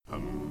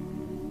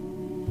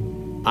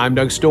I'm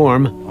Doug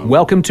Storm.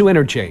 Welcome to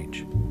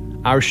Interchange.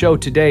 Our show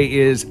today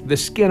is The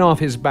Skin Off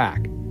His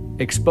Back,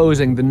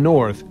 exposing the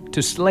North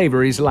to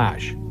slavery's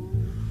lash.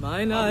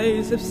 Mine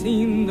eyes have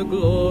seen the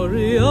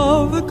glory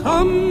of the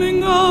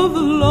coming of the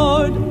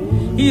Lord.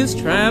 He is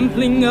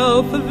trampling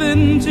out the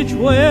vintage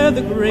where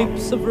the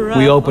grapes of wrath.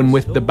 We open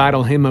with the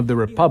Battle Hymn of the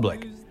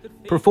Republic,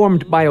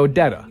 performed by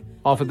Odetta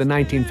off of the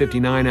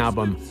 1959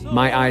 album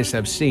My Eyes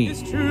Have Seen.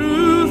 His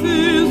truth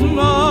is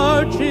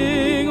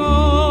marching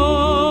on.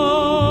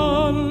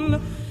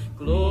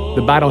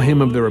 The Battle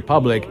Hymn of the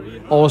Republic,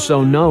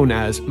 also known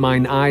as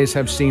Mine Eyes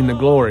Have Seen the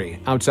Glory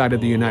outside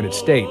of the United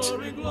States,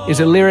 is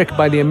a lyric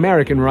by the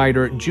American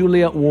writer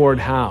Julia Ward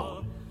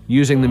Howe,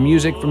 using the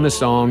music from the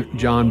song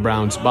John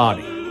Brown's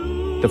Body.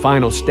 The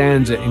final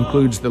stanza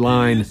includes the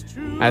line,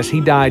 "As he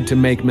died to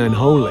make men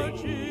holy,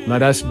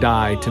 let us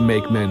die to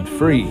make men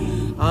free."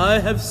 I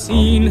have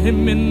seen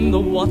him in the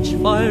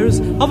watchfires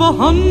of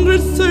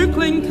 100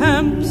 circling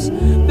camps.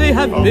 They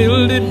have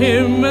builded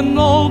him an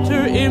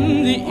altar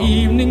in the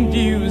evening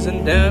dews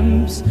and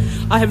damps.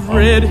 I have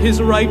read his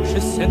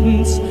righteous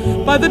sentence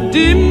by the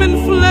dim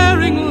and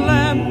flaring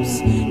lamps.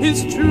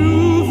 His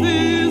truth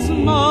is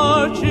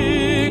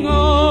marching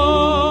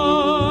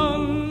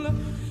on.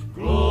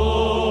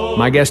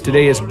 My guest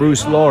today is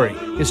Bruce Laurie,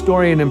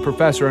 historian and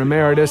professor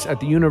emeritus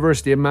at the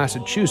University of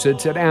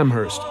Massachusetts at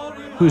Amherst,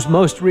 whose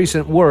most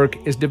recent work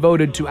is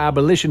devoted to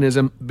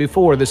abolitionism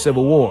before the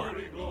Civil War.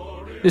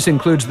 This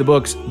includes the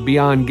books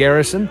Beyond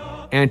Garrison,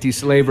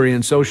 Anti-Slavery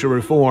and Social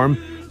Reform,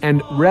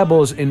 and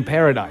Rebels in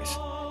Paradise,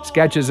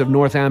 Sketches of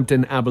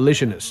Northampton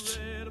Abolitionists.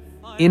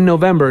 In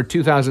November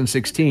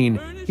 2016,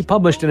 he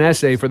published an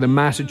essay for the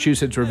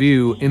Massachusetts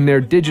Review in their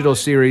digital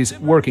series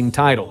Working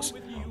Titles,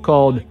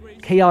 called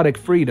Chaotic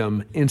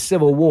Freedom in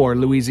Civil War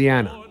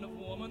Louisiana,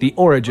 The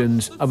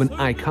Origins of an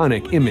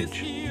Iconic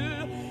Image.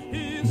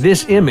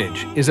 This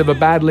image is of a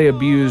badly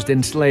abused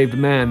enslaved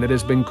man that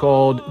has been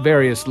called,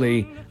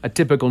 variously, a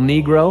typical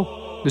Negro,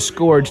 the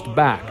scourged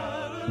back,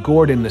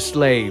 Gordon the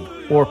slave,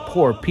 or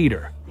Poor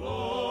Peter.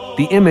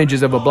 The image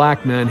is of a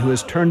black man who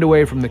has turned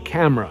away from the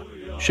camera,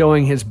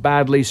 showing his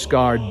badly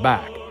scarred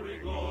back.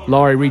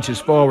 Laurie reaches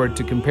forward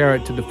to compare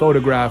it to the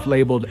photograph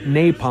labeled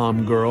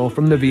Napalm Girl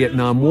from the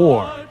Vietnam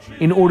War,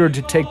 in order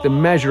to take the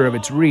measure of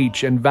its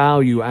reach and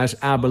value as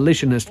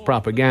abolitionist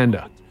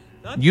propaganda.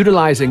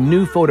 Utilizing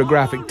new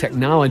photographic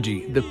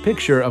technology, the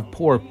picture of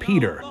Poor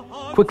Peter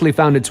quickly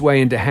found its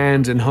way into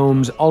hands and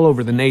homes all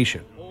over the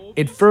nation.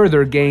 It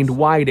further gained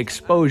wide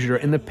exposure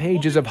in the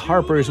pages of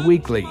Harper's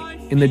Weekly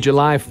in the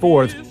July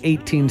 4th,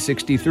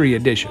 1863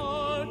 edition.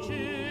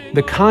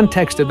 The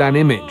context of that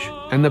image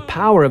and the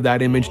power of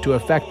that image to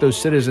affect those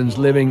citizens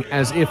living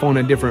as if on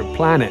a different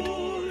planet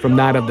from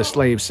that of the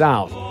slave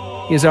South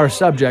is our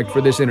subject for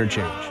this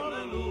interchange.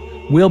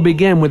 We'll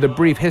begin with a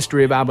brief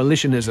history of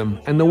abolitionism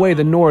and the way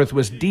the North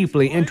was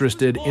deeply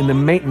interested in the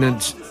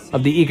maintenance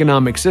of the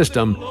economic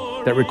system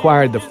that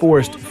required the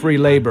forced free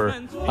labor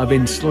of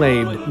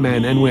enslaved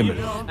men and women.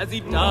 As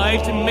he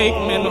died to make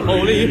men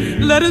holy,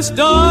 let us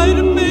die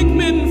to make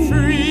men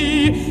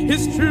free.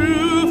 His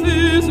truth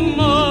is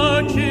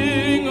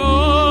marching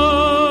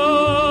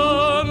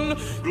on.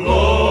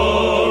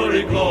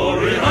 Glory,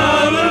 glory,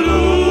 hallelujah.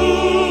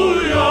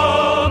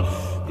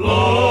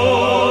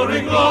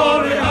 Glory,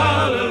 glory,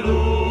 hallelujah.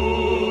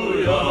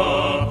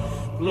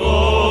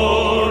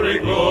 Glory,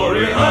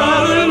 glory,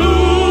 hallelujah.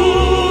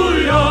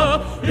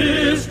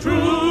 His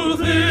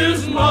truth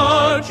is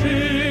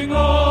marching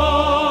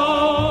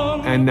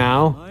on. And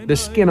now, The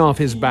Skin Off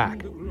His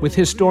Back, with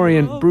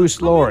historian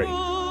Bruce Laurie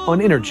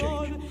on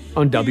Interchange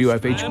on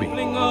WFHB.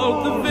 Trampling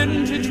out the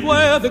vintage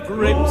where the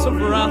grapes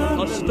of wrath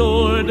are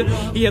stored.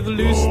 He hath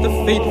loosed the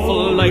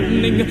fateful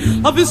lightning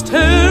of his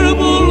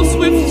terrible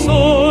swift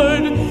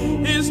sword.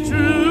 His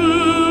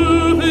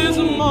truth is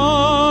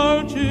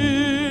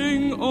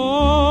marching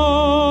on.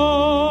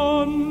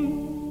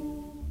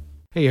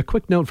 Hey, a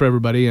quick note for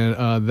everybody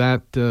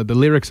that the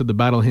lyrics of the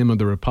Battle Hymn of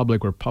the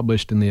Republic were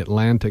published in the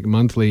Atlantic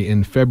Monthly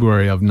in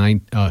February of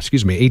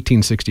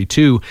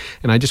 1862,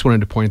 and I just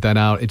wanted to point that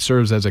out. It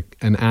serves as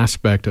an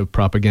aspect of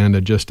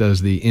propaganda, just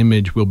as the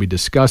image we'll be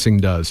discussing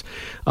does.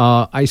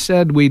 I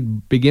said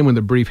we'd begin with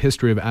a brief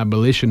history of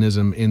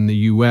abolitionism in the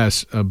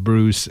U.S.,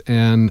 Bruce,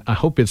 and I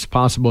hope it's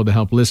possible to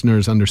help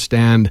listeners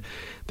understand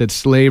that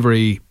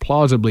slavery,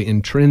 plausibly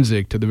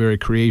intrinsic to the very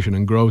creation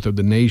and growth of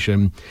the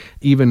nation,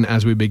 even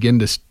as we begin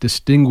to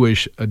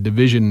distinguish a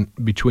division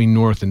between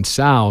North and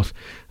South,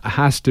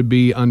 has to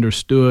be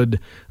understood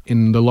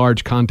in the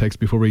large context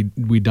before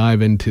we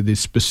dive into the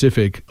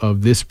specific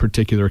of this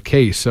particular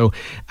case. So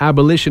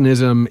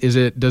abolitionism,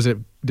 does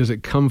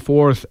it come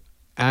forth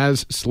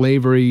as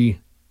slavery,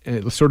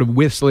 sort of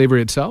with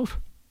slavery itself?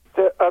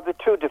 The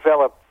two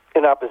develop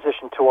in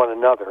opposition to one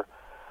another.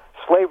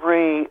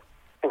 Slavery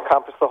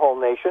encompassed the whole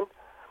nation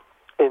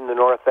in the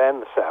North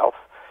and the South.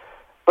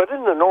 But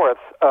in the North,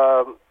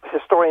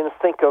 historians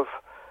think of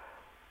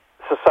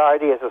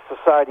society as a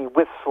society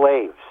with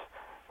slaves.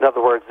 In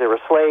other words, there were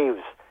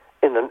slaves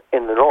in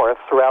the North,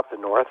 throughout the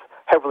North,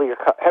 heavier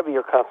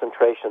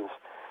concentrations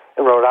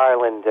Rhode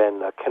Island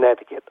and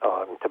Connecticut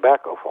on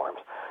tobacco farms.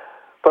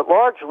 But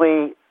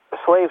largely,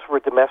 slaves were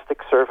domestic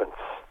servants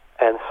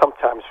and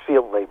sometimes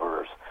field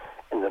laborers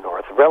in the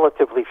North,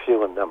 relatively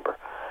few in number.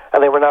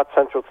 And they were not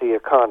central to the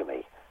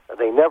economy.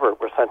 They never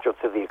were central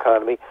to the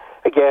economy,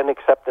 again,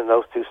 except in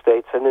those two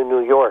states and in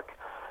New York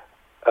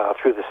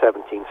through the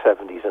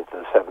 1770s into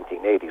the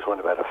 1780s, when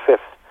about a fifth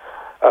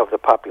of the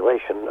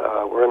population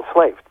were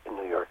enslaved in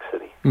New York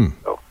City.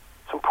 So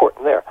it's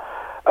important there.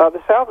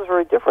 The South is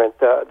very different.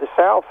 The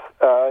South,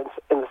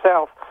 in the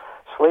South,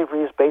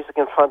 slavery is basic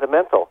and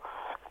fundamental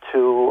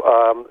to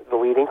the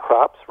leading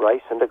crops,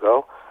 rice,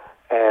 indigo,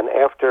 and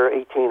after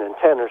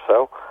 1810 or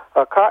so,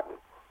 cotton.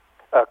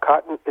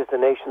 Cotton is the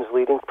nation's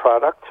leading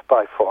product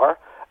by far.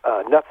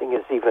 Nothing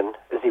is even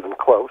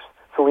close.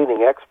 It's a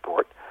leading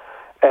export,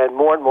 and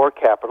more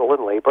capital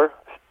and labor,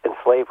 and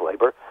slave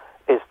labor,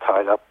 is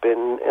tied up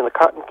in the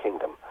cotton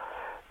kingdom.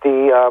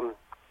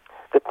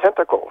 The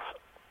tentacles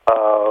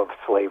of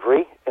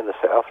slavery in the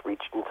South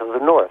reached into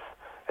the North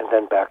and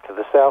then back to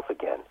the South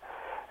again,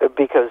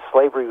 because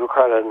slavery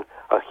required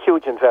a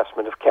huge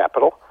investment of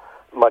capital.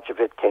 Much of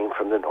it came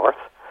from the North.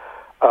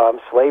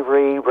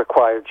 Slavery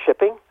required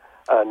shipping.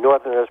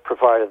 Northerners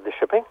provided the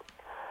shipping.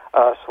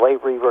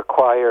 Slavery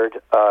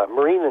required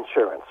marine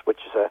insurance, which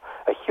is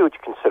a huge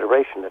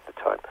consideration at the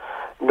time.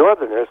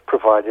 Northerners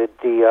provided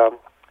the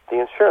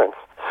insurance.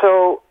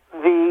 So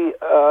the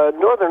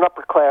northern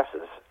upper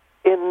classes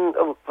in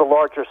the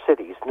larger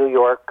cities, New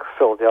York,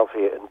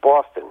 Philadelphia, and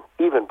Boston,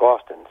 even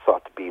Boston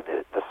thought to be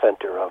the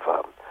center of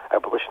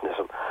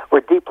abolitionism,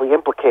 were deeply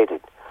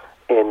implicated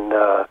in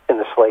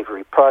the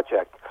slavery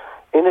project.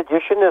 In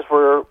addition, as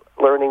we're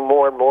learning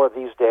more and more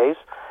these days,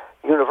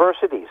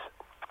 universities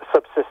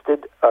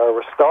subsisted or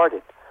were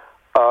started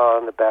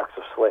on the backs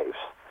of slaves.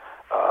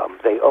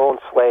 They owned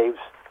slaves.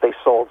 They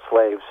sold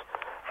slaves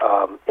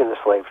in the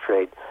slave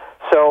trade.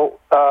 So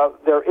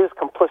there is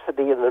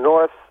complicity in the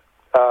North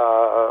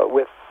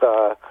with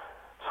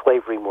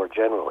slavery more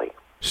generally.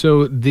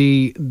 So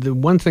the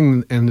one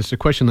thing, and it's a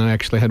question that I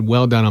actually had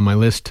well down on my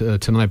list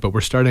tonight, but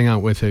we're starting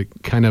out with it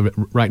kind of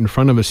right in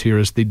front of us here,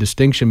 is the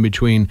distinction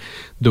between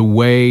the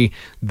way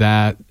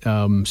that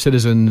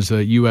citizens,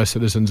 U.S.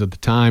 citizens at the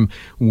time,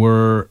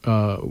 were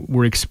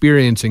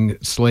experiencing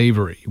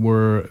slavery,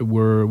 were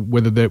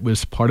whether that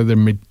was part of their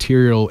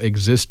material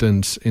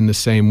existence in the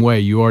same way.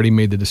 You already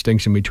made the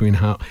distinction between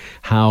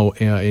how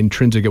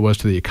intrinsic it was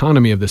to the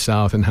economy of the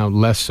South and how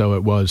less so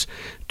it was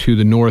to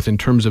the North in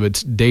terms of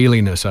its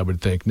dailiness, I would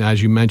think. Now,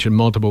 as you mentioned,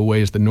 multiple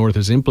ways the North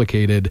is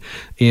implicated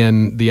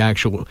in the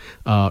actual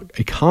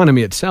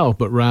economy itself,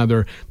 but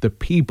rather the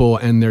people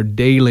and their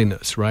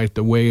dailiness, right?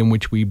 The way in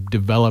which we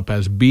develop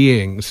as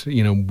beings,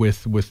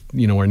 with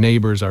our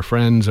neighbors, our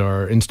friends,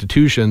 our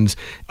institutions,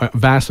 are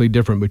vastly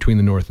different between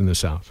the North and the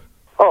South.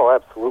 Oh,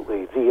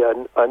 absolutely.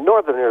 The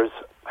Northerners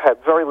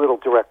had very little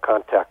direct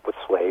contact with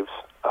slaves,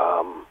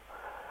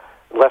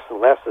 less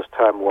and less as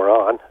time wore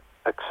on,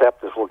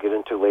 except, as we'll get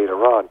into later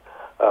on,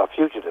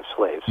 fugitive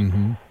slaves.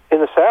 Mm-hmm. In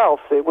the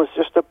South, it was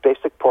just a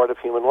basic part of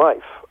human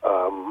life.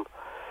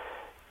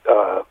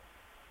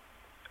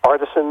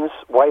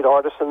 White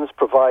artisans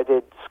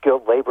provided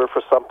skilled labor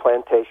for some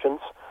plantations.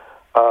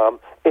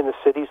 In the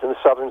cities, in the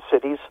southern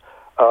cities,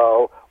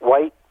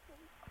 white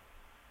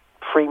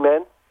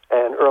freemen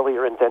and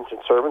earlier indentured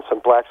servants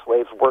and black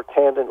slaves worked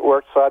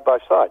side by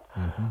side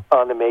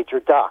on the major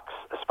docks,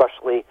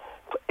 especially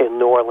in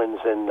New Orleans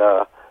and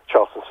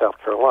Charleston, South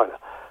Carolina.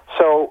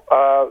 So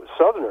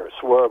Southerners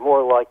were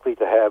more likely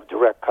to have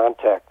direct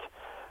contact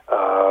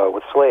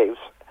with slaves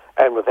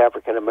and with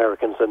African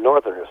Americans than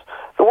Northerners.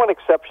 The one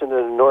exception in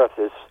the North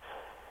is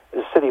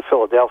the city of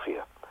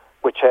Philadelphia,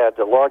 which had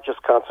the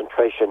largest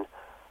concentration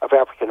of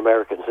African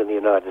Americans in the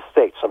United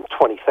States, some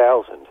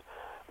 20,000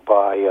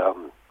 by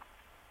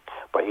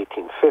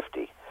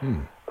 1850.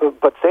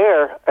 But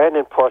there, and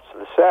in parts of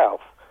the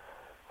South,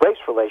 race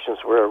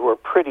relations were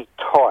pretty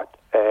taut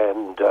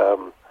and,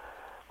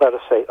 let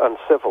us say,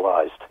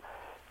 uncivilized.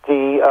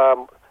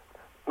 The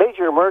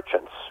major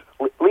merchants,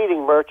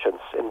 leading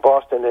merchants in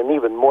Boston, and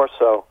even more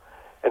so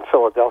in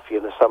Philadelphia,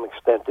 and to some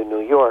extent in New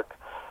York,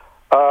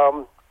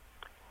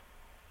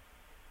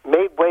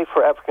 made way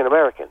for African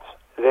Americans.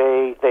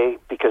 They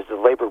because the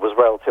labor was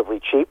relatively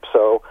cheap,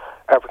 so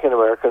African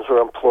Americans were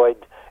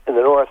employed in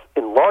the North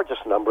in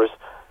largest numbers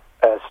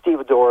as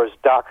stevedores,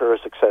 dockers,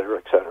 et cetera,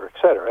 et cetera,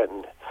 et cetera.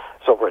 And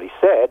as already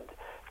said,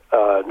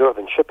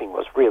 northern shipping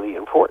was really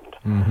important.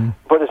 Mm-hmm.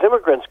 But as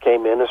immigrants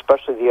came in,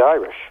 especially the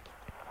Irish,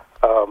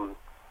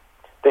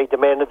 they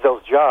demanded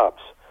those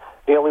jobs.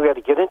 The only way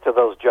to get into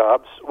those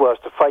jobs was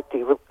to fight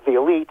the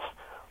elites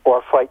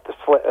or fight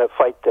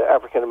the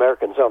African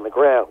Americans on the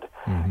ground.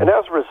 Mm-hmm. And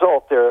as a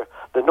result, the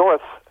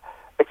North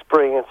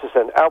experiences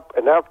an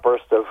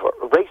outburst of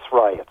race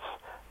riots,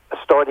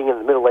 starting in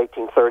the middle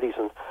 1830s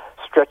and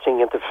stretching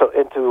into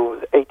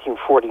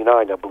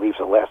 1849, I believe, is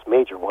the last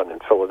major one in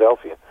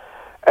Philadelphia.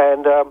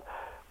 And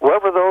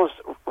wherever those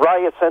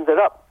riots ended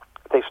up,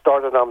 they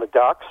started on the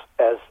docks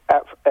as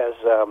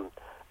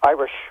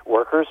Irish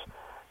workers,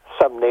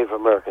 some Native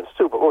Americans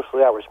too, but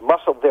mostly Irish,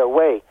 muscled their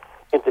way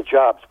into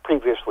jobs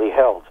previously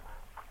held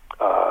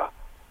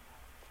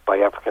by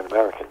African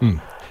Americans.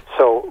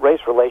 So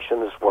race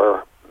relations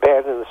were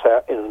bad in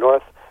the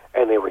North,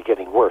 and they were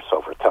getting worse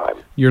over time.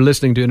 You're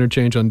listening to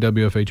Interchange on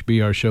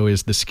WFHB. Our show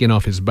is The Skin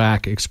Off His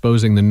Back,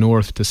 Exposing the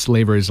North to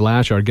Slavery's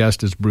Lash. Our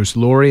guest is Bruce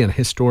Laurie, a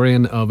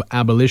historian of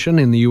abolition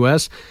in the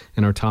U.S.,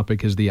 and our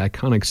topic is the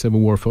iconic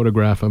Civil War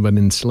photograph of an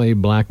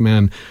enslaved black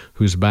man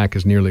whose back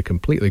is nearly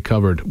completely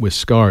covered with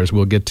scars.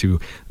 We'll get to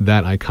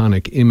that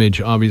iconic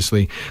image,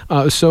 obviously.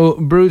 So,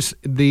 Bruce,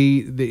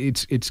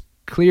 it's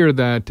clear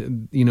that,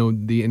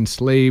 the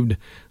enslaved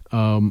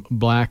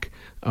black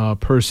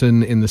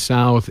person in the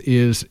South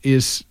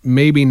is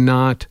maybe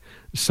not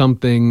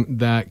something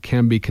that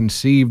can be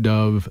conceived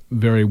of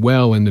very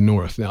well in the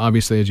North.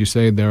 Obviously, as you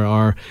say, there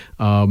are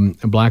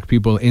black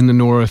people in the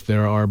North.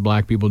 There are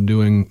black people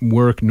doing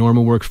work,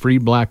 normal work, free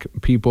black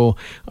people.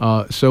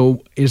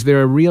 So is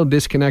there a real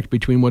disconnect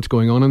between what's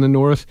going on in the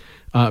North,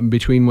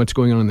 between what's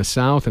going on in the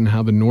South, and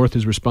how the North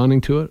is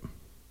responding to it?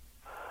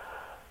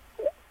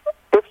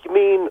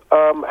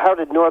 How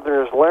did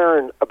Northerners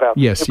learn about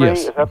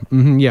slavery?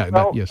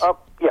 Yes.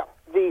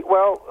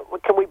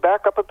 Can we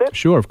back up a bit?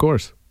 Sure, of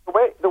course.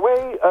 The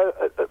way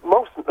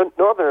most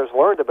Northerners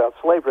learned about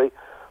slavery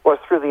was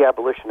through the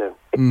abolition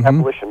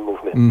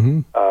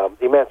movement,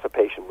 the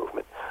Emancipation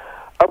movement,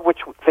 of which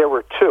there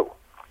were two.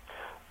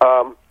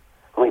 Let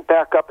me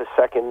back up a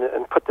second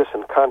and put this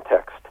in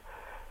context.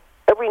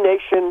 Every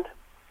nation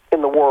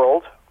in the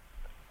world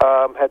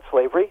had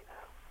slavery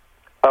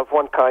of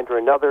one kind or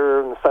another.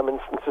 In some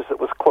instances, it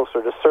was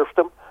closer to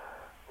serfdom,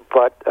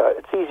 but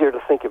it's easier to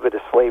think of it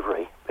as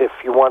slavery. If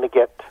you want to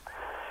get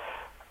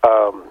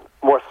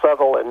more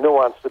subtle and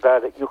nuanced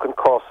about it, you can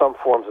call some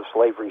forms of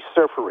slavery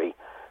serfery.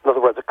 In other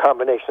words, a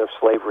combination of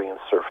slavery and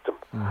serfdom.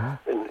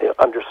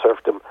 Under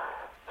serfdom,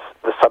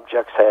 the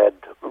subjects had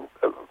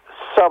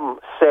some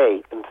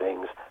say in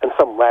things and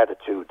some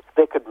latitude.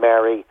 They could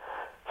marry.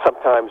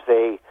 Sometimes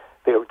they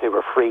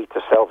were free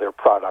to sell their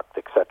product,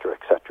 etc.,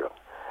 etc.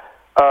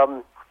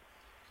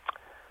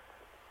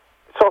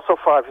 It's also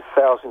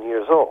 5,000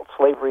 years old.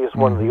 Slavery is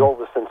one of the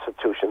oldest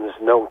institutions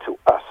known to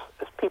us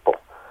as people.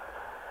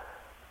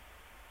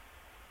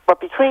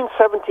 But between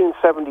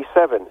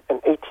 1777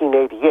 and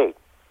 1888,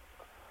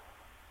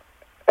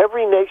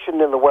 every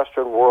nation in the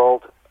Western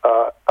world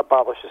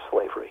abolishes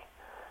slavery.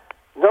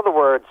 In other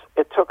words,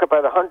 it took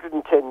about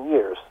 110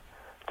 years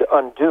to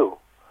undo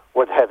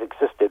what had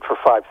existed for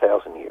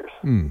 5,000 years.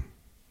 If you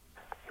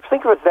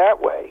think of it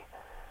that way,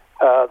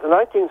 the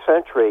 19th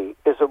century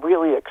is a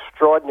really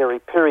extraordinary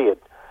period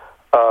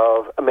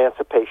of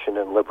emancipation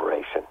and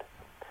liberation.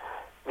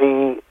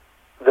 The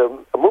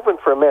movement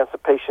for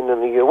emancipation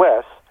in the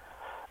U.S.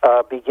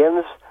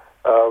 Begins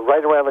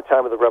right around the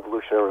time of the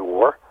Revolutionary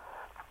War,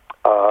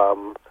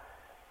 and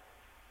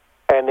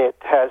it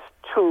has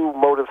two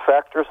motive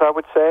factors, I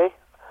would say,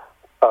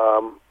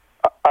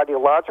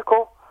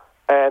 ideological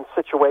and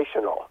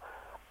situational.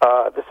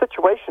 The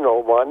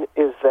situational one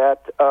is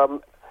that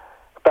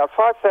about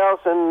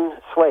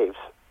 5,000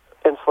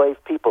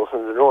 enslaved peoples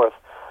in the North,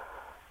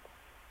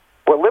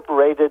 were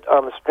liberated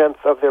on the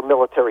strength of their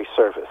military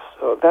service.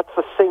 So that's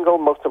the single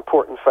most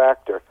important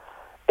factor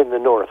in the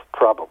North,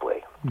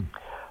 probably.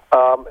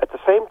 At the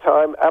same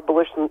time,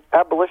 abolition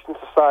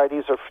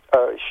societies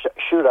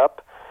shoot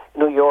up,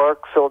 New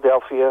York,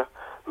 Philadelphia,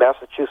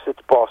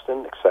 Massachusetts,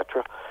 Boston,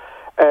 etc.,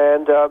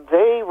 and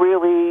they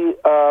really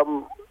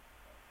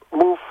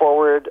move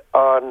forward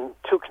on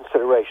two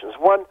considerations.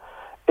 One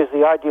is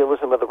the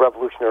idealism of the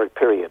revolutionary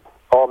period.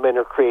 All men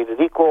are created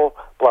equal,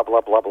 blah,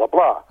 blah, blah, blah,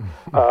 blah.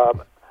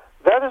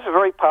 That is a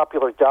very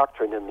popular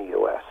doctrine in the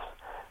U.S.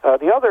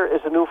 The other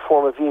is a new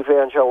form of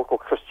evangelical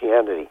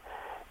Christianity,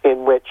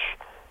 in which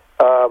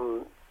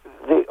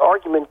the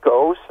argument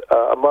goes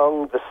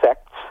among the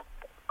sects,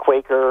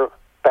 Quaker,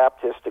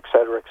 Baptist,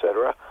 etc.,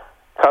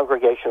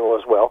 Congregational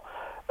as well,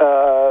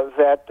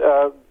 that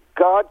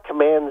God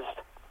commands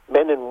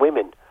men and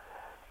women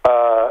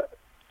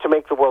to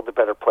make the world a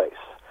better place.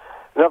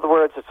 In other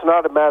words, it's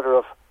not a matter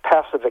of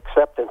passive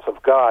acceptance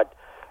of God.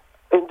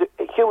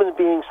 Human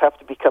beings have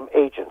to become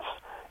agents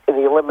in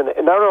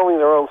not only in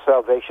their own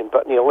salvation,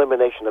 but in the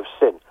elimination of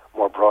sin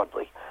more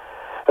broadly.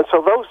 And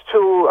so those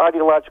two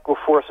ideological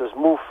forces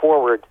move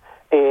forward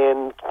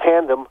in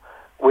tandem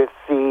with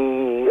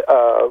the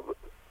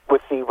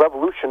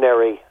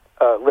revolutionary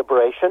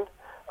liberation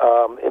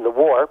in the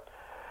war,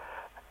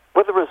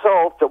 with the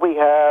result that we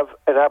have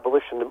an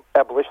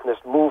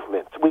abolitionist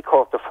movement. We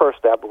call it the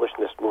first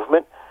abolitionist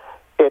movement.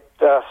 It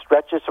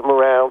stretches from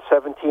around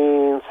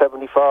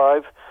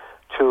 1775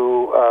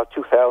 to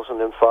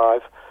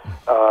 2005,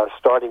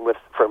 starting with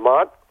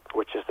Vermont,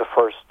 which is the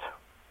first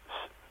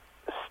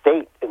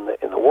state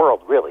in the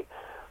world, really,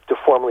 to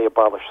formally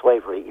abolish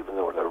slavery, even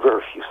though there were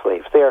very few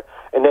slaves there,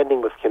 and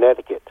ending with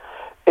Connecticut.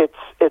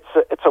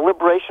 It's a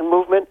liberation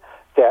movement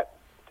that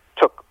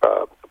took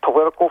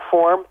political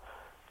form.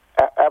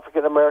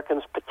 African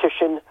Americans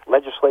petition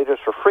legislators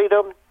for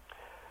freedom.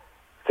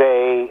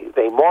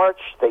 They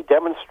march. They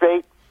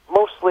demonstrate.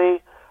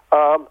 Mostly,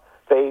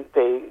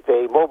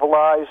 they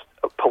mobilized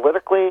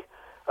politically,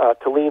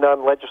 to lean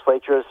on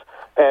legislatures,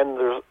 and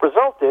the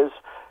result is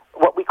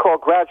what we call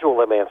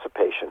gradual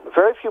emancipation.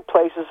 Very few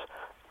places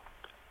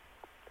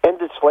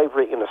ended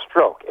slavery in a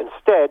stroke.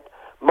 Instead,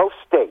 most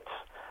states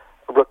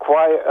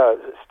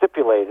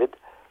stipulated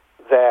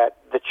that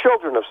the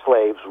children of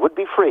slaves would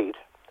be freed,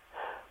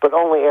 but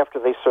only after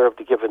they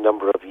served a given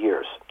number of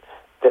years.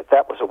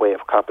 That was a way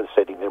of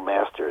compensating their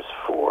masters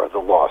for the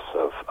loss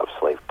of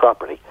slave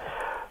property.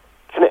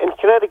 In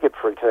Connecticut,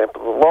 for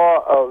example,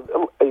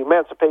 the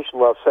Emancipation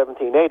Law of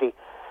 1780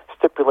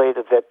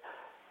 stipulated that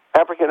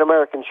African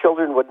American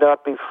children would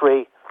not be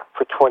free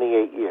for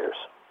 28 years.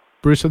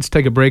 Bruce, let's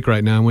take a break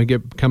right now. When we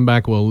come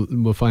back,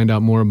 we'll find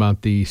out more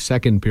about the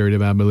second period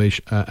of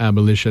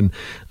abolition.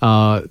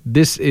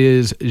 This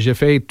is J'ai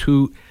fait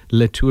tout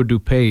le tour du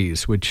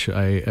pays, which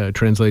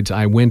translates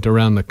I went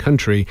around the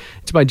country.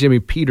 It's by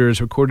Jimmy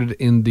Peters, recorded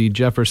in the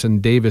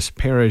Jefferson Davis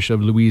Parish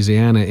of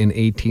Louisiana in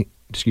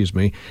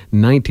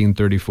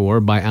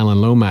 1934 by Alan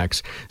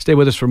Lomax. Stay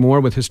with us for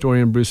more with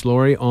historian Bruce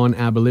Laurie on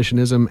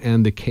abolitionism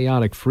and the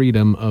chaotic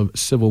freedom of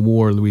Civil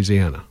War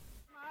Louisiana.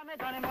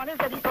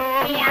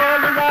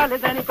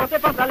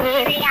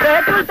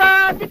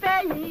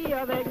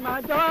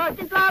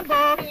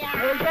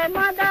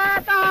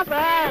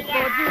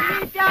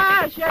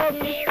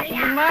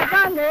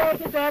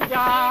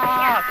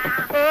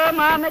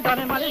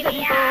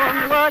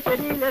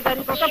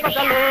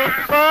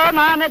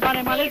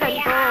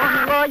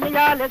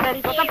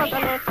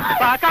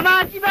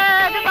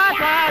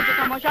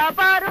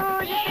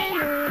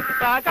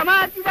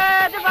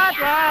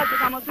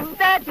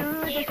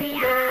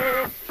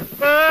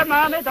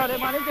 Mame dare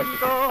mane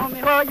jericho me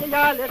ho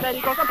ya le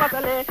jericho ka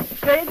patale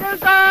sei del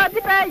ka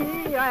di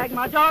pays avec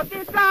ma joie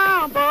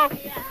flambeau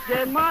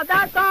je m'en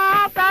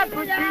attends pas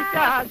pour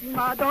ça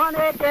ma donne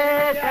que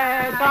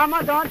comme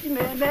dans tu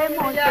me mon me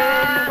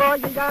ho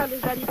ya le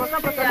jericho ka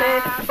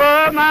patale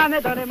oh mame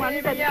dare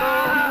mane jericho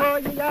me ho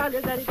ya le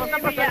jericho ka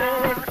patale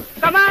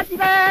comment tu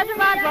vas de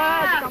ma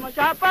joie comme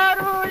chapeau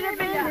je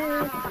béni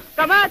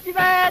comment tu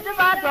vas de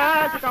ma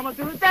joie comme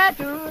tout est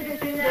tout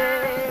décidé.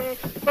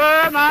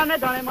 Oh, mame,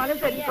 dans les mains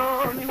les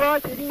haricots, mi ho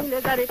chéri,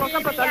 les haricots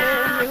comme patale,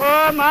 mi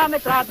ho, mame,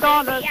 trappe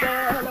dans le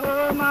ciel,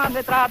 oh,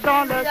 mame, trappe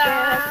dans le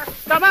ciel.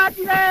 Comment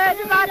tu vas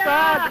de ma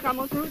joie,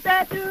 comme tout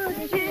est tout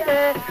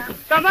déchiré.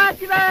 Comment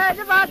tu vas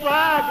de ma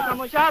joie, comme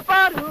mon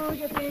chapeau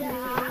rouge fini.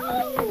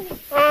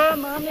 Oh,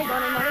 mame, dans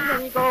les mains les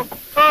haricots,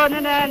 oh,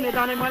 néné,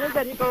 dans les mains les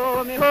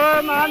haricots, mi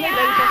ho, mame, les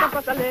haricots comme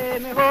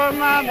patale, mi ho,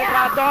 mame,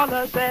 trappe dans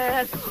le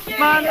ciel.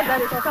 Mame, les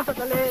haricots comme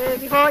patale,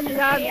 mi ho,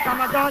 y'a, mi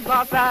comme dans le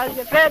bas,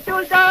 j'ai fait tout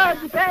le temps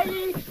du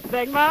pays,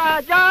 avec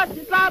ma joie du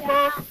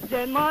flambeau, je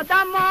demande à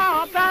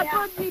mon père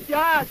pour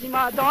dire qu'il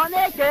m'a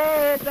donné que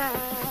 5.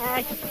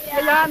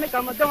 Et là, mais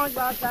comme dans le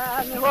bas,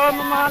 mais oh,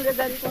 maman, les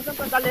haricots sont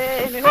pas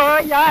allés, mais oh,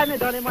 y'a, mais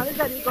donnez-moi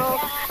les haricots,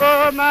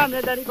 oh, maman,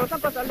 les haricots sont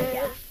pas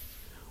allés.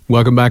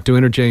 Welcome back to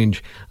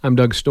Interchange. I'm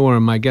Doug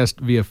Storm. My guest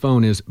via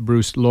phone is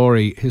Bruce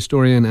Laurie,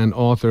 historian and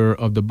author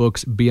of the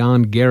books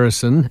Beyond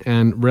Garrison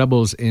and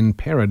Rebels in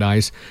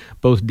Paradise,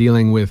 both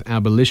dealing with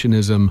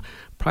abolitionism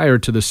prior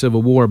to the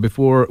Civil War.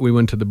 Before we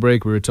went to the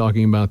break, we were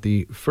talking about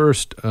the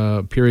first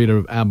period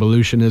of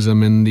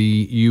abolitionism in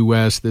the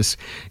U.S. This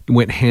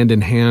went hand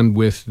in hand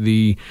with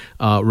the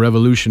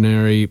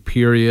Revolutionary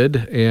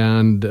period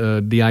and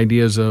the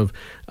ideas of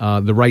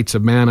the rights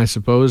of man, I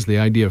suppose, the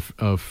idea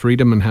of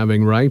freedom and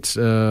having rights,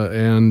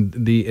 and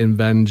the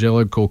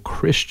evangelical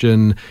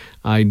Christian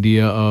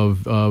idea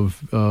of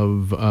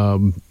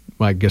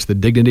I guess the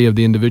dignity of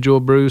the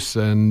individual, Bruce,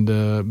 and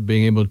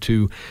being able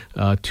to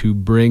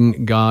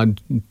bring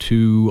God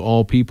to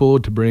all people,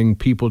 to bring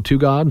people to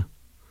God?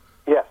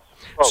 Yes,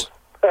 both.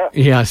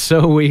 Yeah,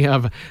 so we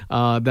have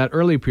that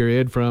early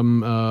period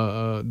from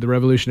the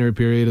Revolutionary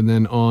period and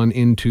then on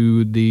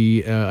into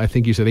the, I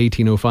think you said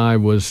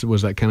 1805 was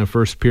that kind of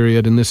first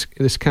period, and this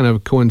kind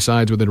of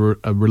coincides with a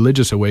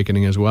religious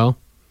awakening as well?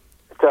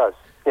 It does.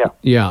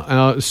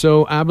 Yeah.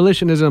 So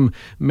abolitionism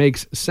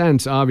makes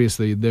sense,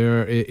 obviously.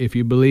 If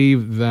you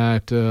believe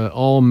that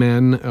all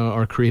men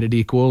are created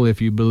equal, if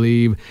you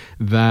believe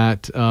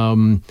that,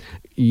 I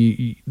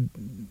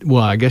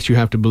guess you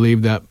have to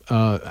believe that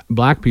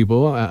black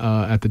people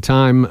at the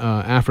time,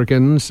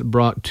 Africans,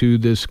 brought to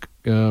this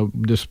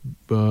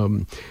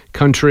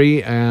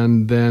country,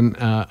 and then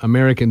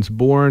Americans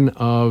born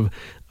of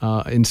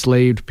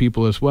enslaved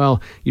people as well.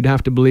 You'd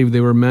have to believe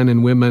they were men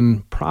and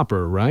women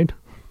proper, right?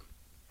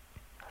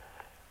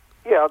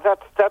 Yeah,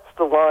 that's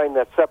the line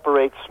that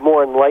separates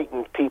more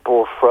enlightened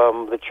people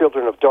from the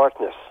children of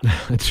darkness.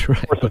 That's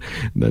right.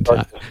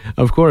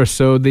 Of course.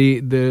 So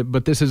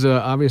but this is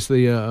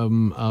obviously a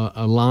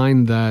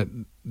line that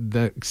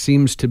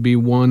seems to be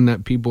one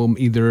that people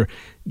either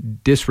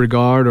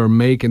disregard or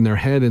make in their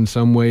head in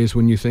some ways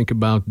when you think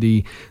about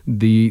the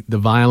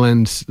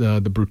violence,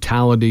 the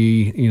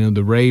brutality,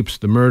 the rapes,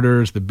 the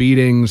murders, the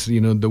beatings,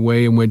 the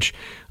way in which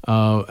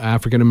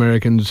African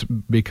Americans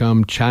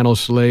become chattel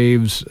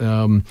slaves.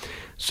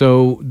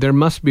 So there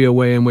must be a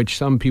way in which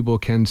some people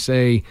can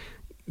say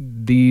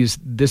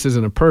this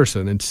isn't a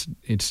person. It's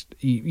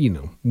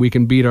we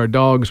can beat our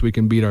dogs, we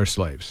can beat our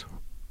slaves.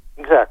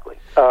 Exactly.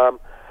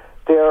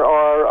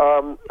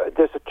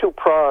 There's a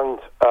two-pronged,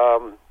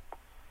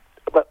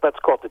 let's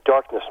call it the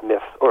darkness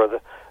myth, or the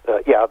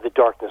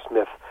darkness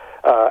myth.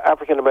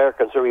 African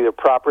Americans are either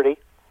property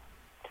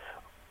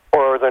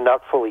or they're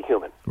not fully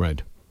human.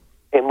 Right.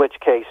 In which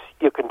case,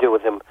 you can do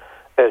with them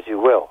as you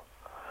will.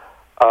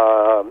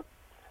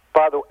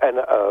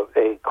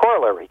 A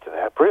corollary to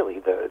that, really,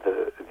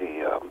 the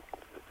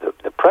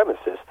premise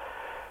is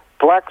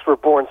blacks were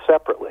born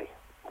separately.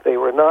 They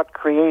were not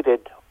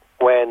created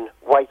when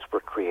whites were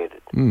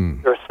created.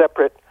 They're a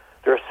separate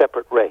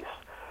race.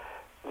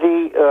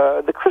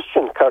 The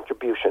Christian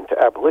contribution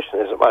to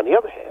abolitionism, on the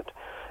other hand,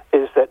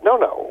 is that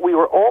no, we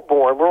were all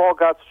born. We're all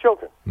God's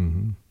children.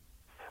 Mm-hmm.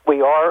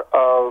 We are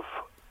of,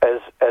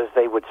 as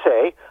they would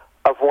say,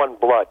 of one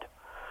blood.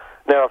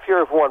 Now, if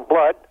you're of one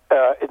blood,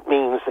 it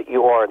means that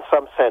you are, in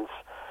some sense,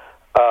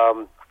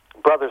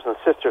 brothers and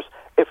sisters,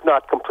 if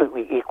not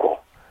completely equal.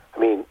 I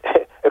mean,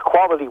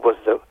 equality was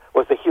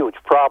the huge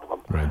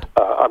problem, right,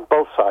 on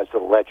both sides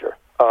of the ledger,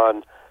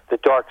 on the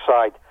dark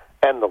side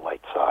and the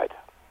light side.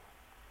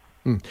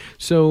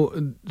 So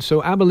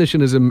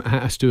abolitionism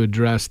has to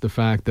address the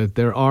fact that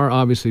there are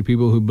obviously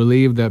people who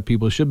believe that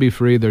people should be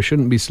free, there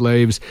shouldn't be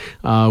slaves.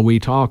 We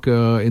talk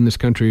in this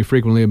country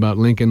frequently about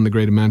Lincoln, the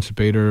great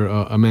emancipator,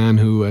 a man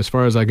who, as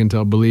far as I can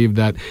tell, believed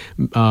that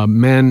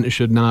men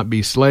should not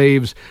be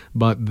slaves,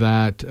 but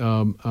that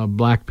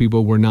black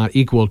people were not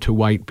equal to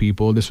white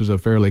people. This was a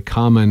fairly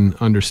common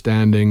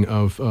understanding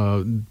of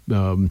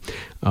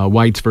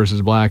whites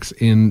versus blacks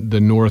in the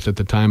North at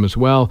the time as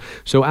well.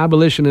 So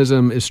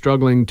abolitionism is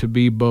struggling to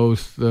be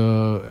both,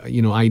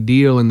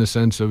 ideal in the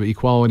sense of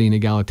equality and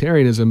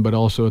egalitarianism, but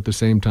also at the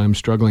same time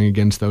struggling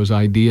against those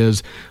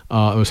ideas,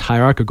 those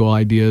hierarchical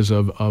ideas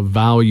of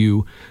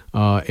value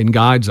in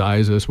God's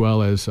eyes as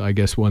well as, I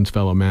guess, one's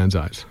fellow man's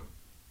eyes.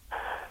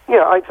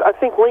 Yeah, I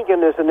think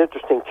Lincoln is an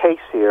interesting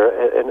case here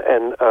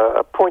and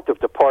a point of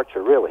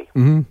departure, really.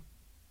 Mm-hmm.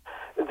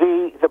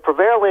 The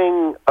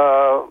prevailing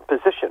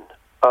position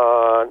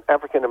on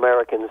African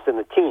Americans in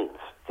the teens,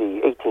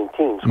 the 18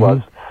 teens,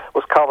 was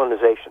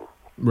colonization.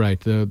 Right,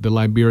 the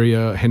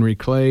Liberia, Henry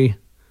Clay.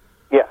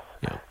 Yes.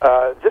 Yeah.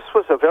 This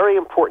was a very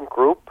important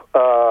group.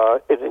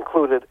 It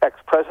included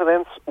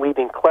ex-presidents,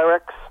 leading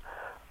clerics,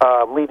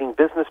 leading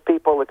business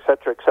people, et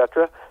cetera, et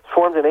cetera. It was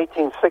formed in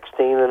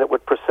 1816, and it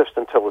would persist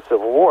until the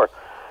Civil War.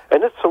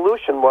 And its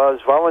solution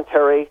was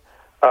voluntary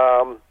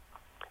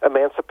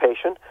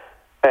emancipation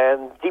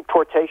and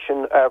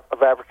deportation of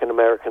African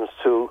Americans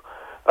to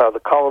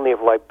the colony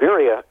of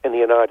Liberia in the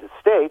United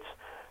States.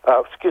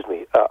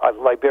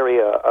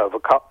 Liberia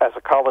as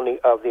a colony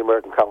of the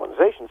American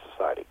Colonization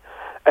Society.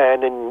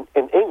 And in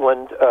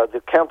England,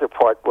 the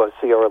counterpart was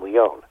Sierra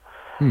Leone.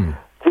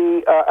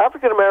 The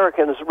African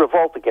Americans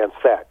revolt against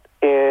that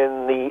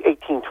in the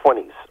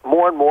 1820s.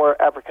 More and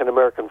more African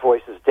American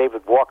voices,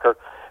 David Walker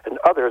and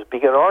others,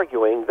 began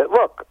arguing that,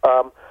 look,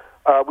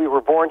 we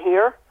were born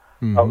here,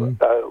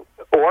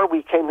 or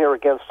we came here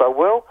against our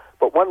will,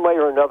 but one way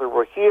or another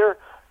we're here,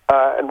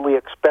 and we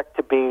expect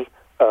to be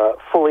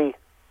fully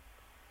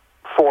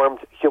formed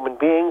human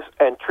beings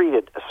and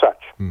treated as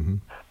such.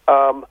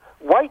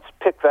 Whites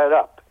picked that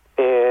up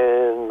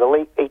in the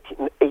late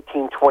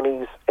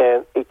 1820s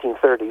and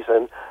 1830s,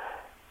 and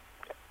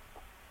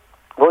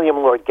William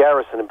Lloyd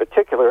Garrison in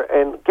particular.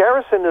 And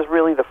Garrison is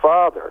really the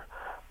father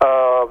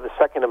of the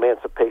Second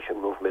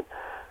Emancipation Movement,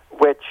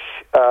 which,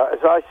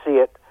 as I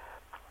see it,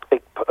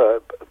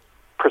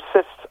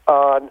 persists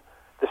on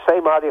the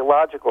same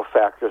ideological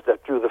factors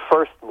that drew the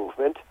first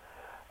movement,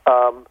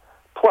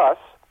 plus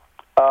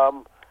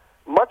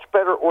much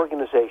better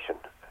organization.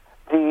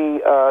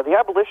 The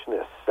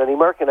abolitionists and the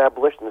American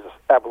Abolition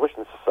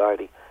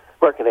Society,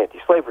 American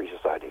Anti-Slavery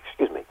Society,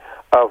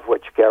 of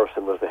which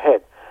Garrison was the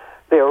head,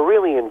 they are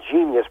really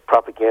ingenious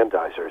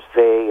propagandizers.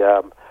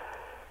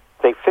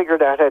 They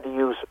figured out how to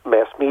use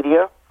mass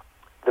media,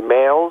 the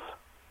mails,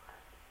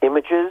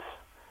 images,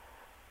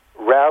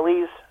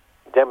 rallies,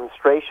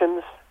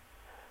 demonstrations,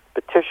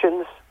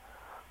 petitions,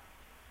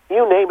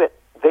 you name it,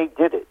 they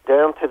did it,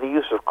 down to the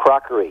use of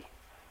crockery.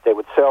 They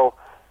would sell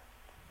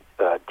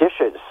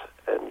dishes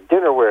and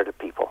dinnerware to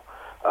people.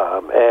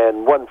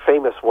 And one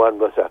famous one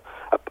was a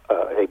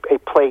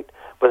plate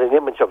with an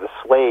image of a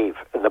slave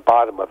in the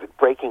bottom of it,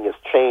 breaking his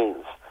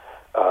chains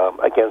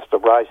against the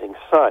rising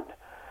sun.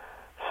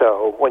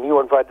 So when you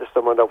invited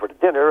someone over to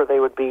dinner, they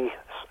would be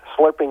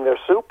slurping their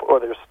soup or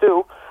their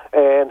stew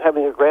and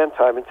having a grand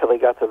time until they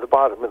got to the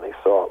bottom and they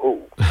saw,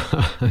 ooh.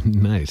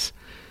 Nice.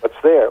 What's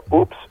there?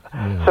 Oops.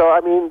 Yeah. So,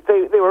 I mean,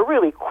 they were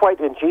really quite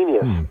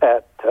ingenious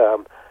at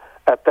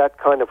that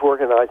kind of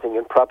organizing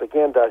and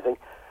propagandizing.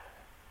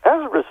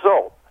 As a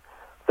result,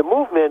 the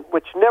movement,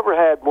 which never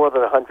had more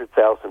than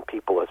 100,000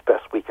 people, as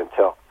best we can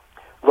tell,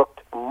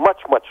 looked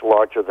much, much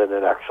larger than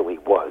it actually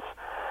was.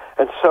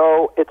 And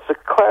so it's a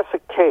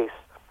classic case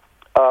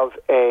of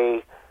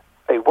a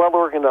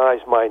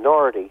well-organized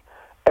minority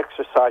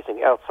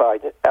exercising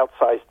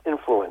outsized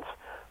influence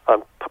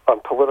on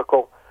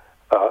political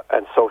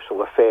and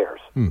social affairs.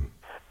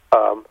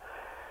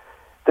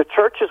 The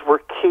churches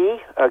were key.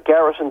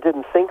 Garrison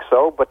didn't think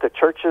so, but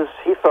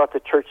he thought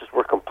the churches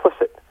were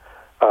complicit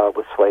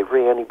with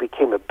slavery, and he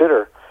became a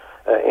bitter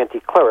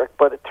anti-cleric.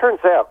 But it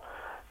turns out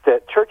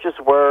that churches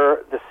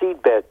were the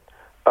seedbed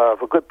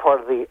of a good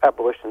part of the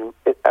abolition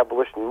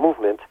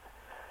movement,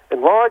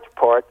 in large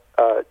part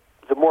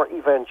the more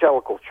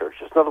evangelical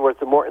churches. In other words,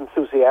 the more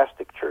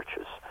enthusiastic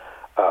churches,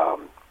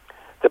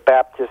 the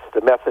Baptists,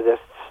 the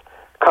Methodists,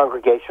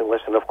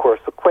 Congregationalists, and of course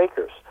the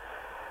Quakers.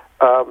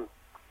 The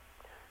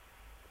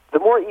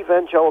more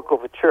evangelical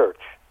the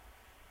church,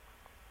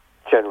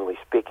 generally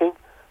speaking,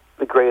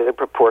 the greater the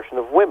proportion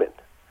of women.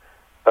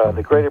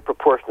 The greater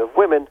proportion of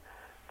women,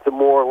 the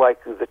more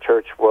likely the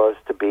church was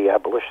to be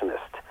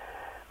abolitionist.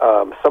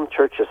 Some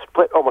churches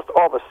split, almost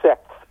all the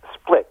sects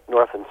split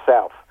north and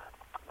south.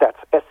 That's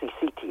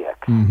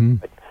SECTX.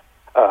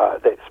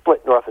 They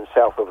split north and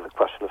south over the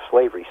question of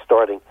slavery,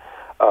 starting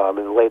in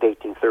the late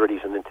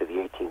 1830s and into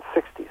the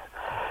 1860s.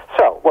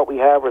 So what we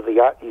have are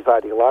these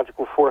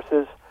ideological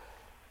forces,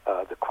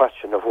 the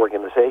question of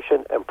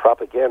organization and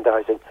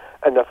propagandizing,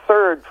 and the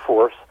third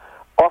force,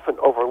 often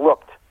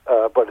overlooked,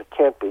 but it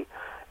can't be,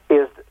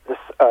 is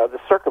the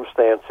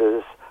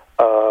circumstances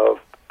of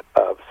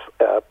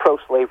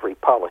pro-slavery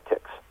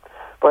politics.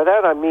 By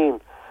that I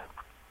mean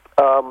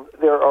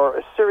there are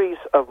a series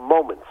of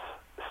moments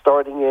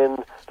starting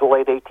in the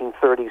late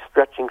 1830s,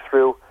 stretching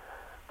through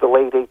the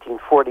late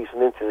 1840s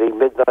and into the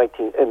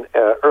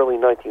early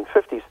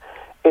 1950s,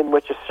 in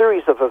which a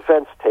series of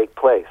events take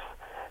place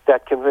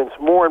that convince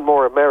more and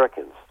more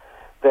Americans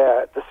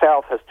that the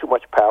South has too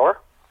much power,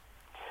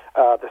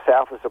 the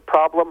South is a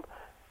problem,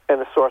 and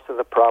the source of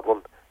the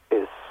problem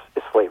is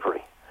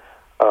slavery.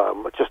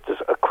 Just as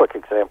a quick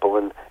example,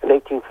 in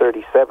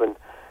 1837,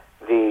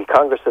 the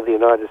Congress of the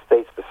United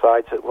States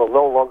decides it will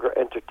no longer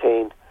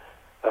entertain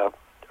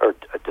or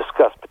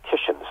discuss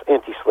petitions,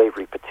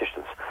 anti-slavery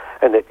petitions,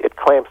 and it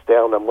clamps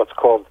down on what's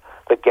called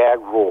the gag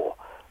rule.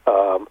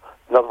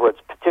 In other words,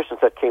 petitions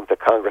that came to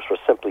Congress were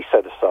simply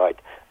set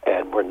aside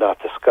and were not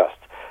discussed.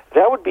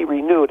 That would be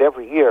renewed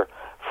every year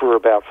for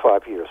about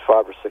 5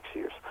 or 6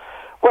 years.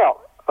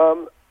 Well,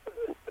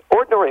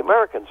 ordinary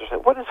Americans are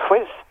saying, wait a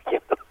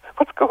second,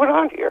 what's going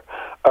on here?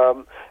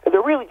 And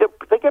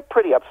they get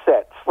pretty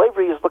upset.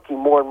 Slavery is looking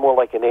more and more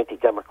like an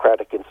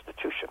anti-democratic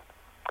institution.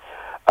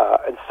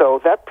 And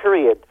so that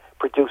period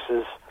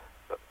produces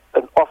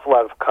an awful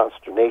lot of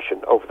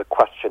consternation over the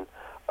question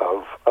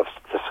of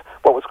this,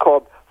 what was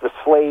called the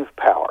slave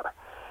power.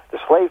 The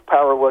slave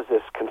power was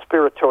this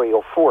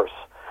conspiratorial force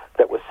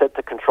that was said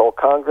to control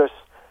Congress,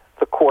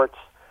 the courts,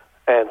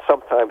 and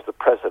sometimes the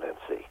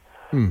presidency.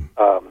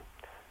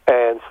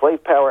 And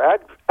slave power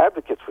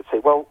advocates would say,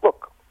 well,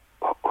 look,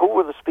 who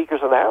were the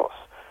speakers of the House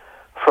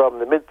from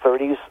the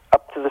mid-30s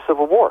up to the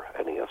Civil War?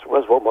 And the answer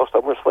was, well, most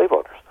of them were slave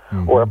owners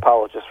or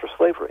apologists for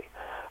slavery.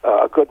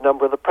 A good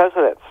number of the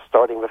presidents,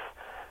 starting with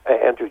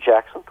Andrew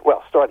Jackson,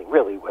 well, starting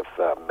really with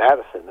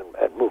Madison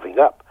and moving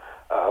up,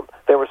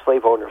 they were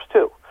slave owners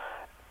too.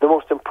 The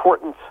most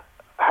important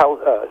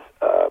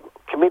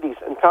committees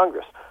in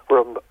Congress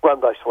were run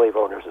by slave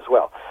owners as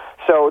well.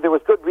 So there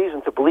was good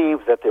reason to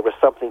believe that there was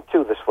something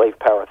to the slave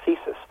power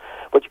thesis,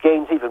 which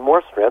gains even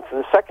more strength in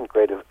the second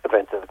great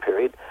event of the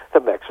period, the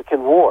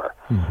Mexican War.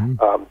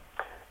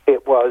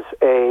 It was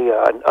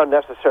an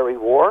unnecessary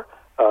war.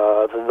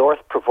 The North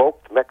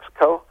provoked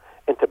Mexico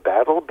into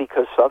battle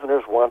because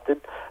Southerners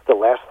wanted the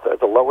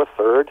lower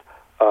third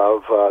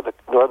of the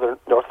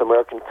North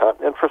American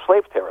continent for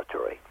slave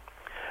territory.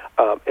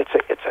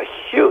 It's a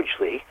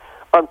hugely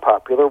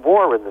unpopular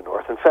war in the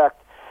North. In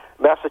fact,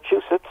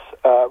 Massachusetts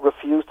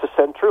refused to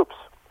send troops.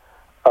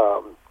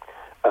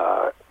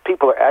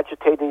 People are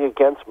agitating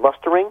against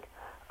mustering.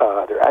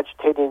 They're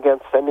agitating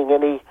against sending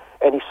any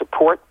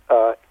support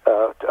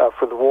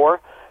for the war.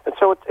 And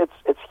so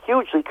it's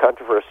hugely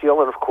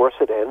controversial, and of course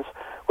it ends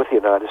with the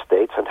United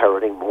States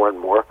inheriting more and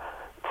more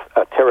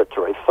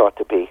territory thought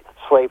to be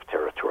slave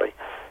territory.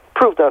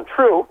 Proved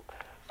untrue,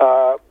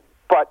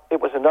 but it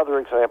was another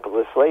example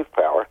of slave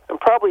power, and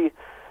probably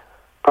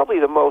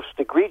the most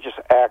egregious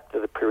act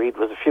of the period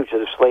was the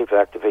Fugitive Slave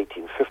Act of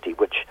 1850,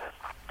 which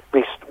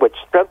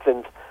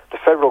strengthened the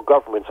federal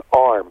government's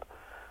arm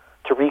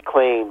to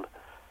reclaim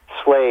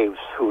slaves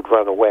who'd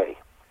run away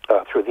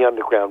through the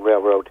Underground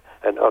Railroad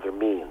and other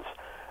means.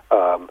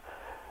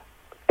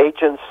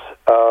 Agents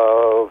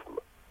of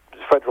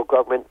the federal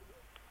government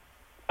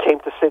came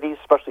to cities,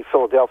 especially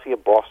Philadelphia,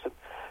 Boston,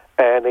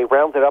 and they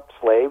rounded up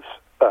slaves,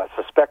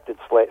 suspected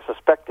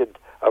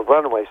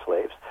runaway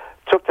slaves,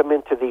 took them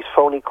into these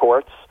phony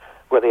courts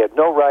where they had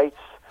no rights,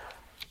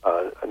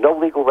 no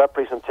legal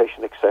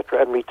representation,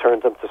 etc., and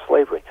returned them to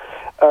slavery.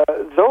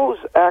 Those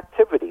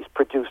activities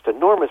produced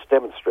enormous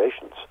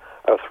demonstrations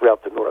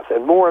throughout the North,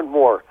 and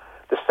more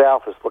the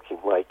South is looking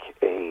like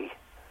a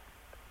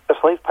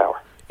slave power.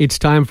 It's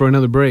time for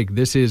another break.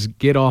 This is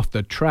Get Off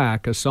the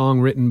Track, a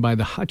song written by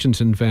the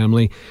Hutchinson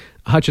family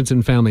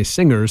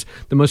singers,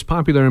 the most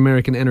popular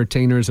American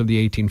entertainers of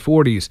the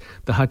 1840s.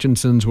 The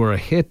Hutchinsons were a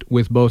hit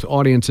with both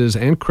audiences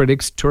and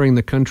critics, touring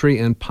the country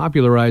and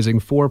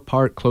popularizing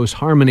four-part close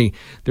harmony.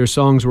 Their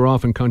songs were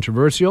often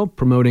controversial,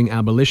 promoting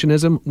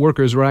abolitionism,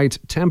 workers' rights,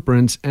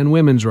 temperance, and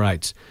women's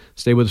rights.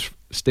 Stay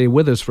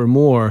with us for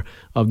more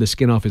of The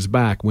Skin Off His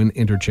Back when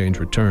Interchange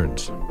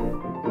returns.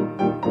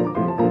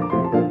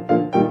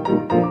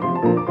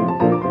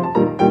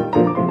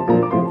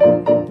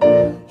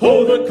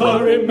 The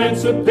car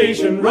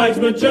Emancipation rides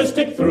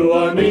majestic through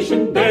our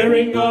nation,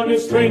 bearing on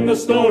its train the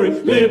story,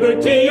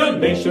 liberty, a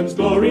nation's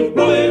glory.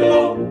 Roll it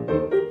along,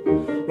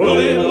 roll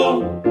it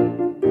along,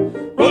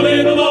 roll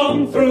it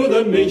along through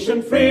the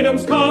nation,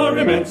 freedom's car,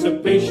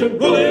 Emancipation.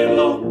 Roll it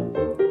along,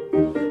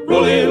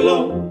 roll it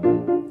along,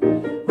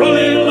 roll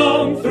it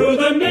along through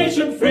the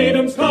nation,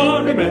 freedom's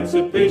car,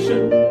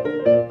 Emancipation.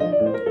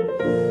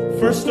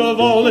 First of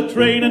all, a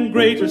train and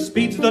greater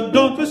speeds the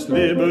dauntless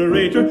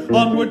liberator,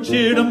 onward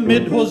cheered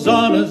amid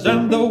hosannas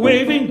and the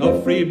waving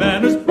of free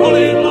banners. Roll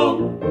it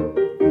along,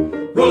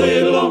 roll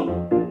it along,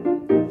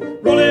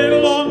 roll it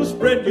along,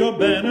 spread your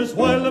banners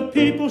while the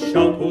people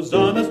shout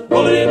hosannas.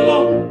 Roll it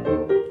along,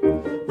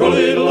 roll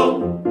it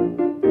along,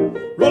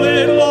 roll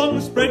it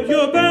along, spread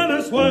your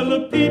banners while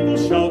the people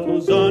shout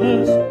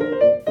hosannas.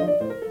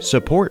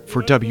 Support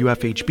for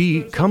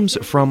WFHB comes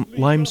from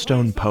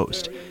Limestone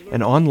Post,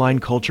 an online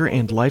culture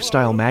and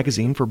lifestyle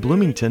magazine for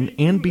Bloomington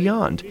and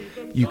beyond.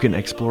 You can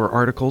explore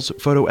articles,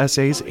 photo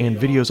essays, and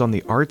videos on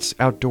the arts,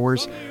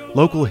 outdoors,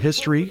 local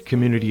history,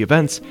 community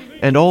events,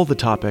 and all the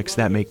topics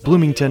that make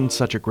Bloomington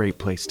such a great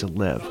place to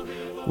live.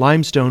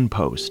 Limestone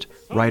Post,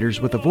 writers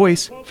with a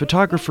voice,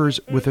 photographers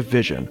with a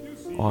vision.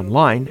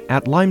 Online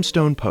at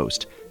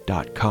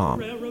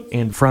limestonepost.com.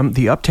 And from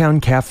the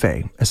Uptown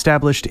Cafe,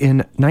 established in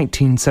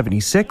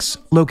 1976,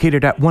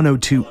 located at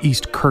 102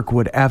 East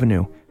Kirkwood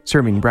Avenue,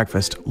 serving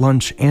breakfast,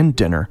 lunch, and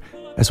dinner,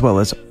 as well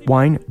as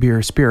wine,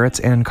 beer,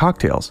 spirits, and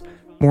cocktails.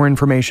 More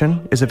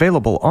information is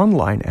available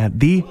online at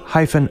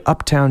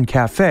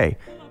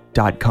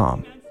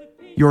the-uptowncafe.com.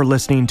 You're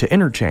listening to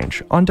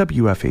Interchange on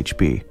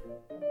WFHB.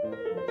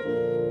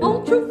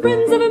 All true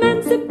friends of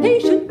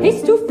emancipation,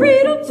 haste to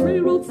freedom's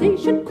railroad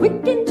station.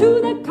 Quick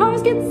into the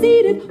cars, get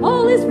seated,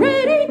 all is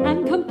ready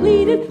and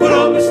completed. Put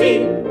on the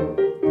steam,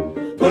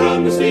 put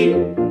on the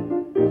steam,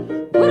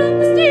 put on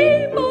the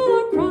steam, all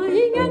are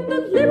crying and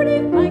the liberty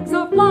flags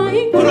are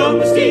flying. Put on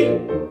the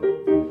steam,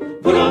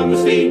 put on the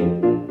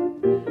steam,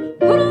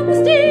 put on the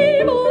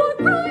steam, all are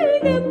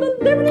crying and the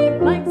liberty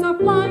flags are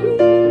flying.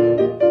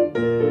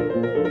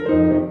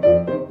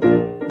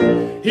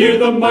 Hear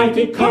the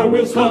mighty car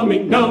wheels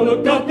humming, now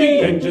look out,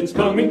 the engine's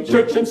coming.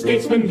 Church and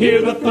statesmen,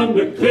 hear the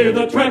thunder, clear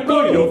the track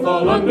or you'll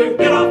fall under.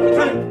 Get off the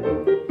track,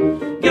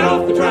 get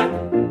off the track,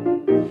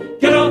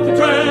 get off the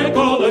track,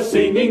 all are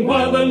singing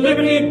while the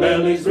Liberty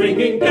Bell is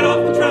ringing. Get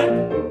off the track,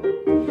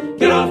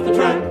 get off the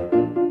track,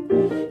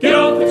 get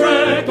off the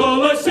track,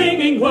 all are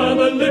singing while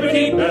the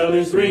Liberty Bell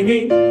is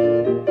ringing.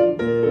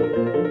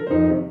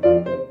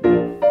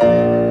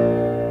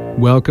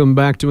 Welcome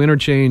back to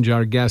Interchange.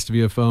 Our guest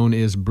via phone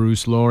is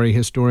Bruce Laurie,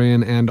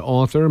 historian and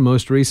author,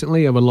 most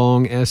recently of a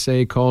long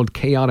essay called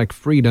Chaotic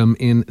Freedom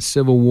in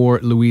Civil War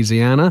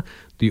Louisiana,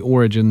 The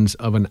Origins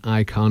of an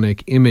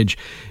Iconic Image.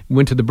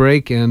 Went to the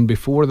break, and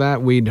before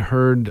that we'd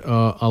heard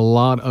a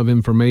lot of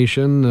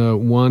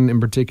information. One in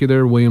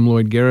particular, William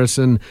Lloyd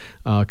Garrison,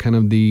 kind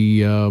of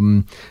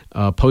the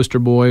poster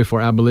boy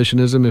for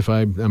abolitionism.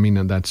 I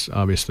mean, that's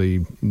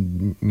obviously,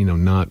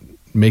 not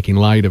making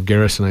light of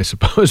Garrison, I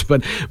suppose,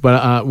 but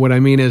what I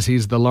mean is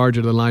he's the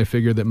larger-than-life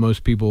figure that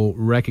most people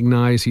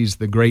recognize. He's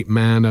the great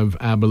man of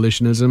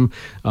abolitionism,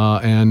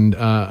 and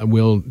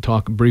we'll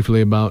talk briefly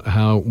about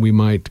how we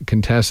might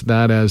contest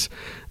that as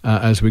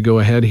we go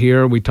ahead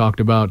here. We talked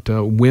about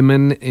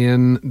women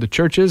in the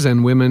churches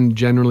and women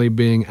generally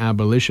being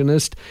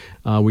abolitionist.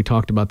 We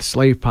talked about the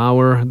slave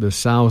power, the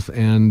South,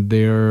 and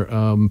their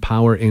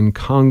power in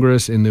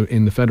Congress, in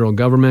the federal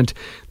government.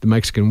 The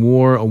Mexican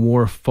War, a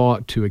war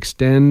fought to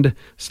extend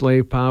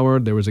slave power.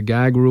 There was a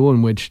gag rule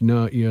in which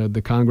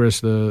the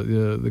Congress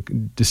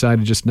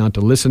decided just not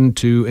to listen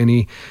to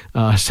any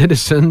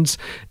citizens,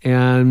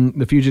 and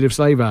the Fugitive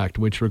Slave Act,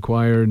 which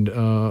required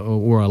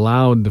or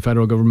allowed the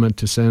federal government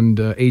to send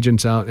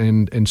agents out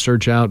and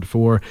search out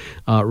for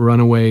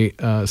runaway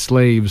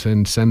slaves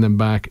and send them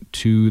back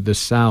to the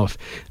South.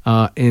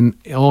 And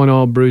all in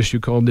all, Bruce, you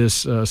called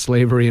this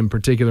slavery in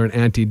particular an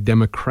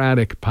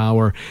anti-democratic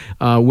power,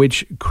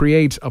 which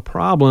creates a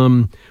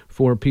problem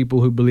for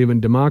people who believe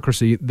in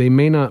democracy. They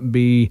may not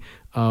be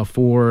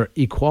for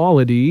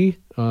equality.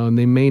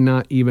 They may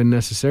not even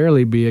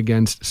necessarily be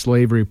against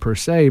slavery per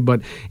se,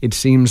 but it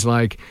seems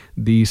like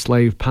the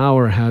slave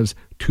power has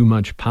too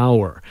much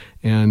power,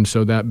 and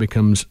so that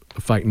becomes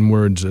fighting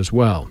words as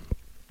well.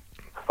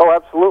 Oh,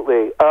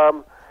 absolutely.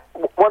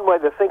 One way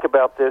to think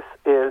about this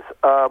is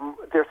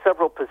there are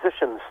several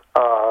positions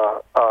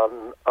on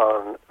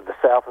the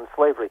South and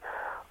slavery.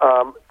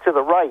 To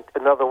the right,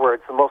 in other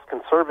words, the most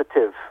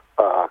conservative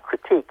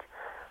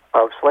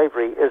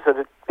slavery is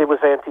that it was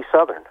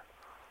anti-Southern.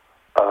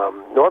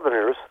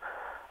 Northerners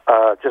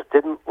just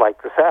didn't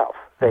like the South.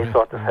 They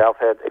thought the South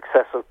had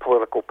excessive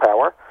political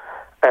power,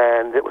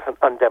 and it was an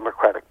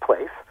undemocratic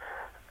place.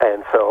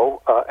 And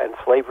so, and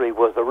slavery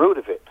was the root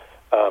of it.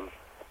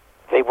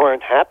 They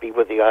weren't happy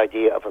with the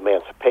idea of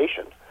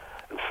emancipation.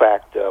 In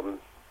fact,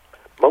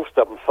 most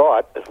of them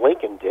thought, as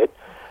Lincoln did,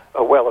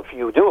 well, if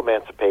you do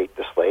emancipate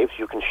the slaves,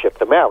 you can ship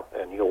them out,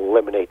 and you'll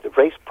eliminate the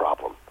race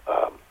problem,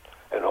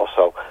 and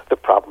also the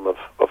problem of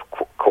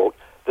quote,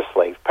 the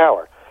slave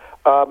power.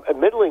 A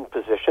middling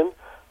position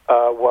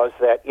was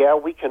that, yeah,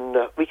 we can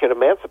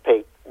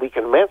emancipate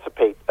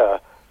the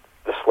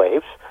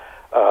slaves,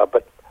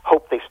 but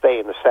hope they stay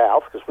in the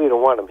South because we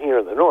don't want them here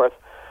in the North.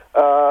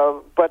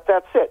 But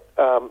that's it,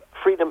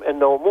 freedom and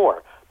no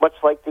more. Much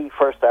like the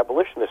first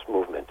abolitionist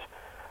movement.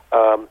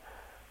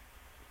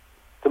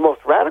 The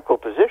most radical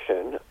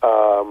position,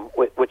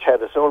 which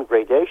had its own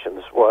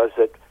gradations, was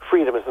that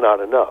freedom is not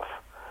enough.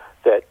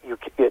 That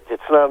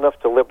it's not enough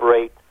to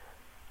liberate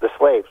the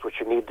slaves. What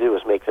you need to do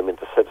is make them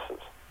into citizens.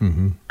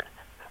 Mm-hmm.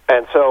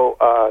 And so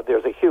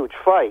there's a huge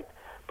fight,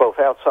 both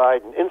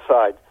outside and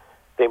inside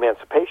the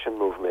emancipation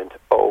movement,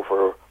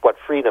 over what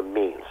freedom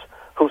means,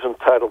 who's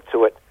entitled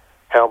to it,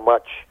 how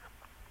much,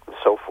 and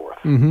so forth.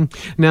 Mm-hmm.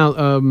 Now,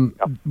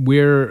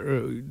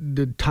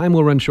 the time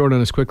will run short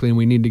on us quickly, and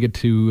we need to get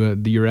to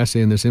your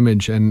essay in this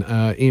image. And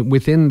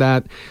within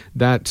that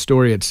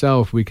story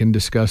itself, we can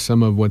discuss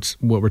some of what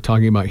we're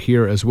talking about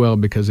here as well,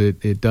 because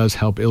it does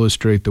help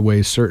illustrate the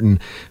way certain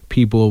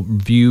people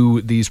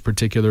view these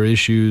particular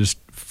issues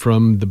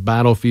from the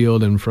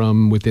battlefield and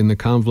from within the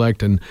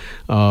conflict, and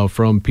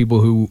from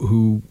people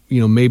who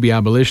may be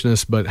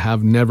abolitionists but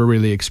have never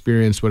really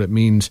experienced what it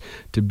means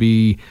to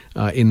be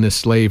in the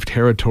slave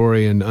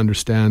territory and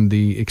understand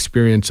the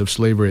experience of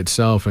slavery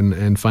itself,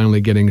 and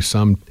finally getting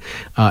some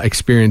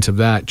experience of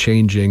that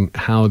changing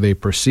how they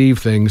perceive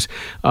things.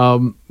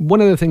 One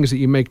of the things that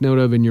you make note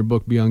of in your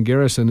book Beyond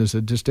Garrison is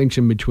a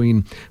distinction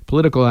between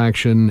political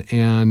action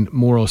and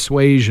moral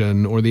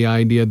suasion, or the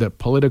idea that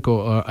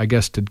political, I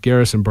guess to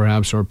Garrison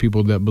perhaps, or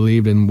people that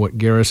believed in what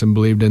Garrison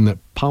believed in, that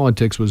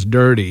politics was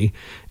dirty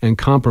and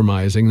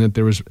compromising, that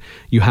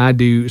you had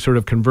to sort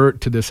of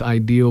convert to this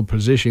ideal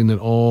position that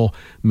all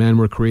men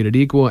were created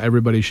equal,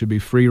 everybody should be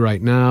free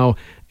right now,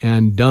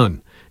 and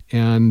done.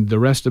 And the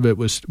rest of it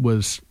was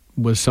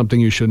something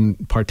you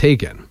shouldn't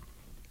partake in.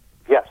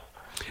 Yes.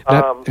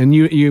 And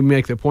you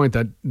make the point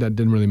that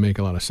didn't really make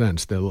a lot of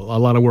sense. That a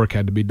lot of work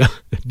had to be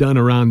done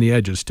around the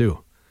edges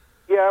too.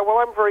 Yeah, well,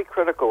 I'm very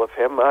critical of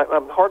him.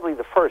 I'm hardly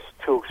the first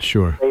to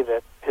say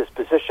that his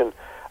position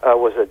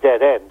was a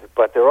dead end,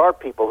 but there are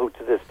people who,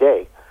 to this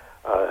day,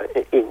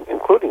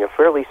 including a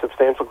fairly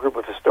substantial group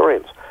of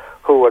historians,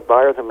 who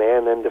admire the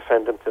man and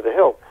defend him to the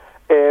hilt.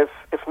 If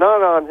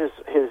not on his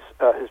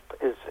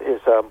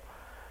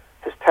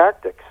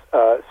tactics,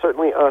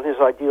 certainly on his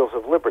ideals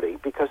of liberty,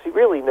 because he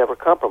really never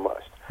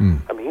compromised.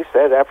 I mean, he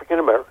said African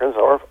Americans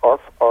are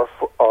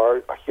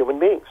human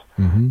beings,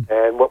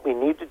 and what we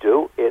need to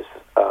do is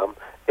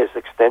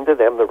extend to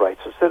them the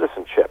rights of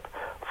citizenship,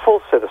 full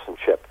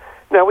citizenship.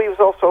 Now, he was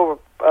also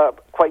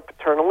quite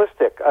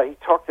paternalistic. He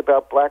talked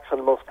about blacks in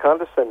the most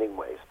condescending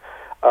ways,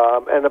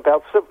 and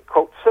about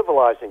quote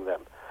civilizing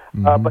them.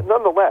 But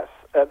nonetheless,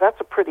 that's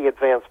a pretty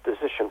advanced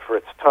position for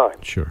its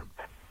time. Sure.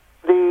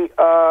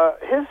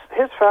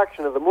 His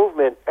faction of the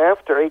movement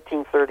after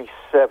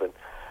 1837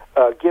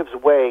 gives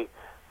way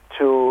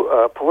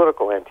to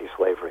political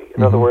anti-slavery.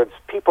 In other words,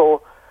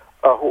 people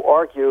who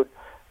argued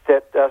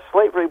that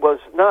slavery was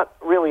not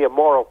really a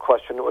moral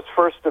question. It was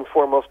first and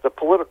foremost a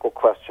political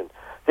question.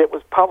 It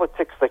was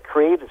politics that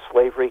created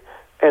slavery,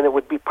 and it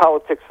would be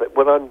politics that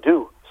would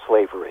undo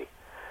slavery.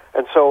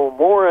 And so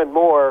more and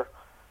more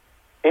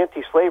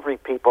anti-slavery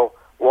people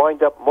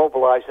wind up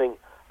mobilizing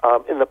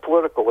in the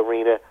political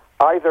arena,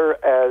 either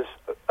as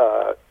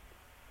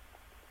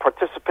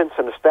participants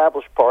in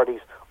established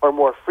parties or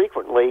more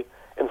frequently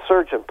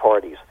insurgent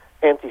parties,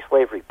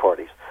 anti-slavery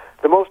parties.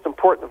 The most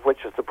important of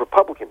which is the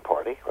Republican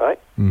Party, right?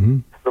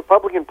 Mm-hmm. The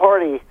Republican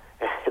Party,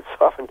 it's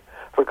often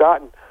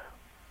forgotten,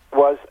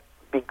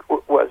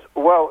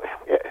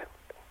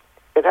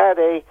 it had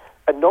a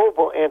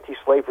noble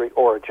anti-slavery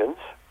origins,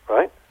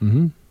 right?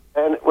 Mm-hmm.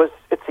 And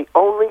it's the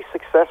only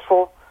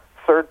successful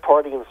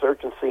third-party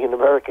insurgency in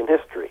American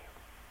history.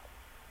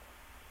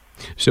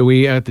 So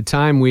at the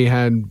time we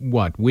had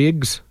what,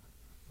 Whigs?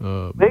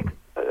 Whigs,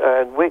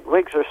 and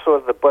Whigs are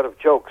sort of the butt of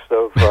jokes.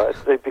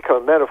 They've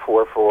become a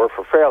metaphor for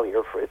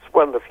failure. It's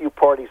one of the few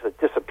parties that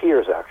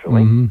disappears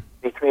actually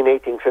between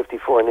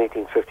 1854 and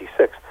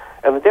 1856.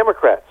 And the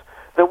Democrats.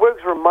 The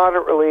Whigs were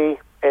moderately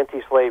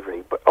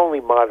anti-slavery, but only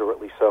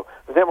moderately so.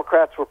 The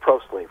Democrats were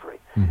pro-slavery,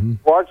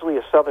 largely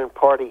a Southern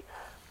party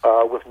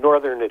with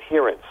Northern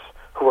adherents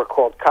who were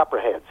called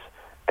Copperheads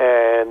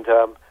and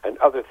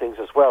other things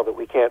as well that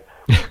we can't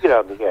get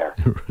on the air.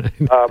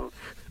 Right.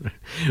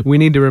 We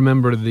need to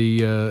remember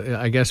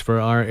I guess for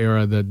our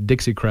era, the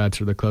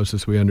Dixiecrats are the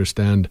closest we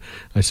understand,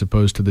 I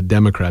suppose, to the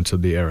Democrats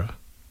of the era.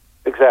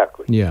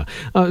 Exactly. Yeah.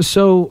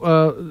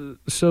 So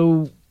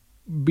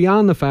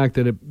beyond the fact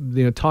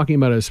that talking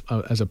about it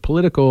as a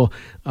political,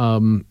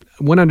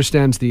 one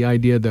understands the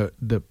idea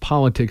that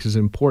politics is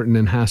important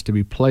and has to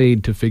be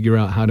played to figure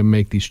out how to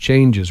make these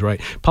changes,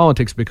 right?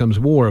 Politics becomes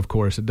war, of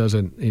course. It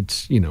doesn't.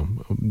 It's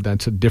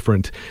that's a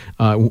different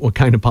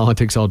kind of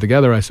politics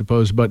altogether, I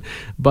suppose. But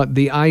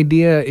the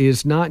idea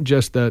is not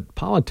just that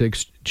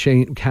politics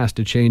has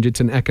to change.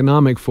 It's an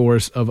economic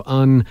force of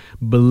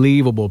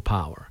unbelievable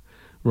power.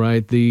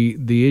 Right.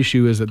 The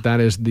issue is that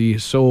is the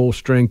sole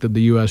strength of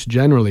the U.S.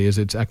 generally, is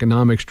its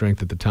economic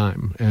strength at the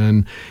time,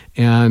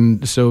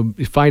 and so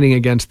fighting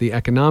against the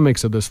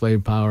economics of the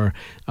slave power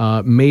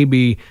may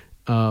be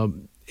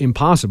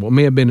impossible.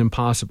 May have been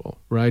impossible,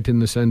 right? In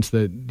the sense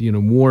that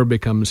war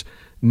becomes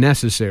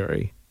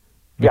necessary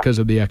because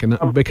of the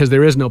because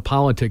there is no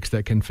politics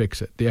that can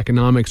fix it. The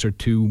economics are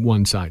too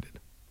one-sided.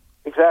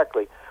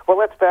 Exactly. Well,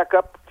 let's back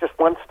up just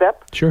one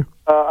step. Sure.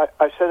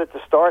 I said at the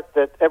start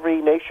that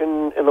every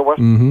nation in the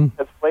West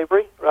had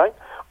slavery, right?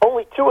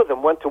 Only 2 of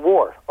them went to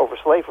war over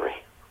slavery,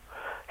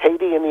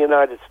 Haiti and the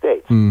United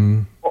States.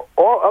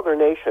 All other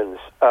nations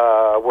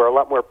were a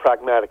lot more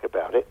pragmatic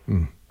about it.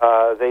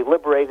 They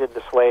liberated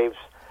the slaves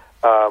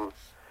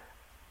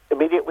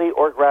immediately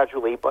or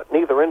gradually, but in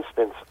either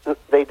instance,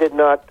 they did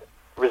not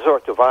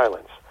resort to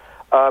violence.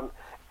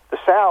 The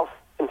South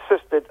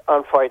insisted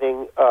on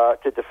fighting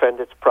to defend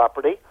its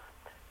property,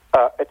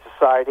 its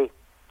society,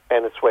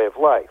 and its way of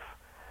life.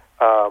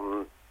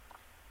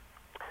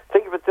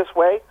 Think of it this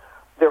way.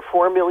 There are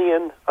 4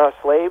 million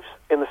slaves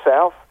in the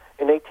South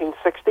in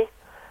 1860.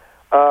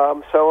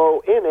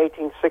 So in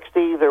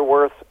 1860, they're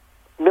worth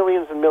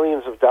millions and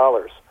millions of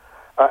dollars.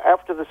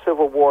 After the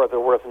Civil War, they're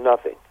worth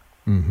nothing.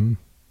 In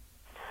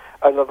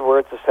other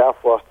words, the South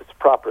lost its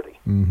property.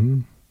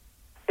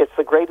 It's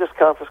the greatest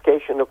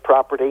confiscation of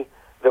property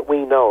that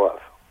we know of,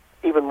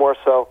 even more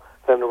so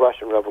than the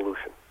Russian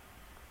Revolution.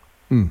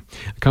 A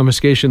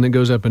confiscation that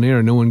goes up in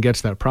air, no one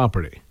gets that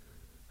property.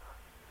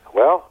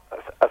 Well,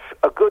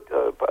 a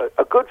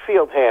good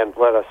field hand,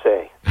 let us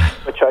say,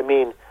 which I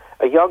mean,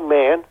 a young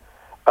man,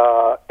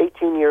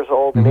 18 years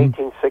old in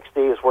 1860,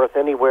 is worth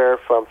anywhere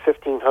from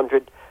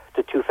 $1,500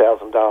 to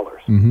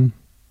 $2,000.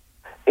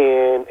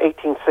 In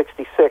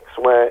 1866,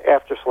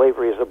 after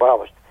slavery is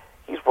abolished,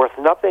 he's worth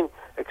nothing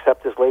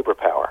except his labor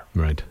power.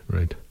 Right.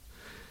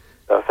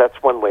 That's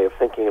one way of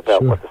thinking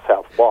about what the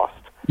South lost.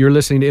 You're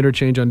listening to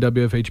Interchange on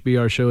WFHB.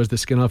 Our show is The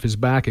Skin Off His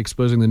Back,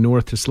 exposing the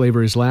North to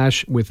slavery's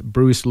lash with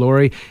Bruce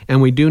Laurie.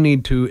 And we do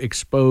need to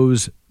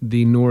expose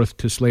the North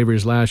to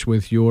slavery's lash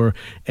with your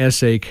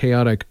essay,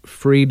 Chaotic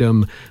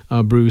Freedom,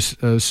 Bruce.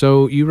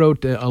 So you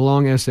wrote a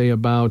long essay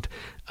about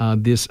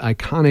this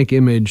iconic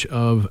image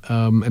of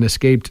an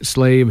escaped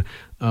slave,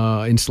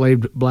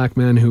 enslaved black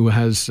man who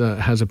has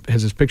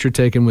his picture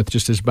taken with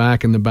just his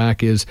back, and the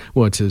back is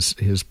it's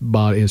his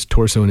body, his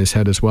torso, and his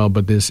head as well.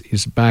 But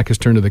his back is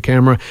turned to the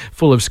camera,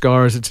 full of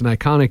scars. It's an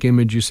iconic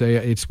image. You say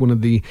it's one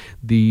of the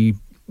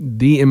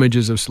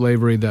images of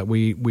slavery that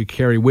we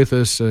carry with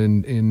us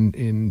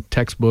in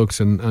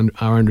textbooks and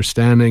our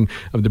understanding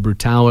of the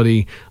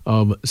brutality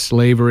of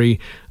slavery.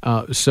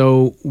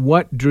 So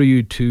what drew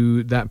you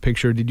to that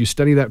picture? Did you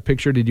study that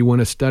picture? Did you want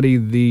to study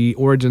the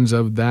origins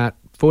of that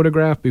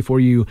photograph before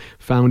you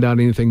found out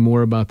anything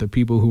more about the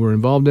people who were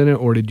involved in it,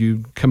 or did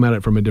you come at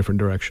it from a different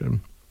direction?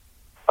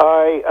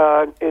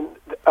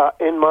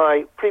 In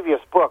my previous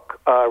book,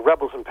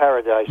 Rebels in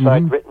Paradise,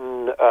 I'd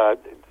written...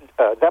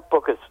 that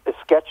book is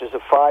sketches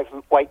of 4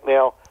 white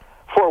male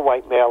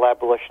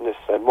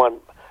abolitionists and 1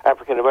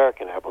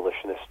 African-American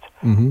abolitionist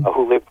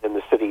who lived in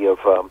the city of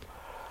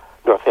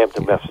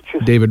Northampton,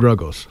 Massachusetts. David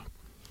Ruggles.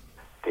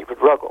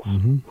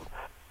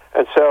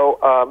 And so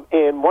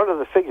in one of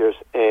the figures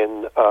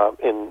in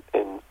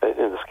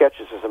the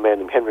sketches is a man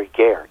named Henry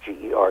Gere,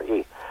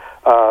 Gere.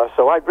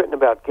 So I'd written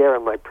about Gere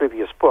in my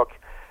previous book,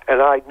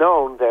 and I'd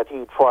known that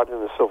he'd fought in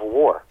the Civil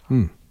War.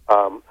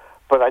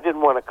 But I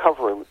didn't want to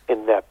cover him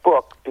in that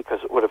book because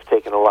it would have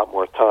taken a lot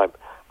more time,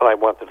 and I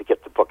wanted to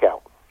get the book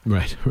out.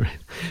 Right.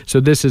 So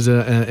this is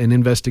an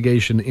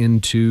investigation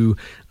into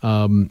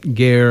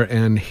Gere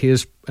and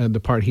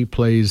the part he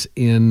plays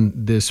in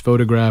this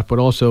photograph, but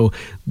also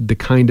the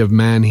kind of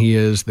man he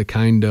is, the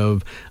kind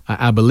of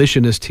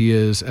abolitionist he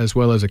is, as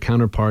well as a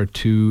counterpart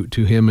to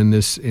him in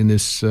this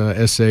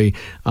essay,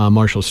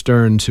 Marshall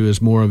Stearns, who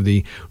is more of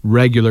the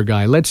regular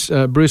guy. Let's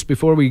Bruce,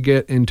 before we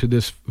get into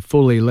this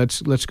fully,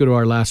 let's go to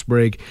our last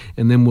break,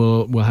 and then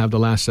we'll have the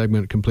last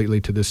segment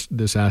completely to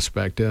this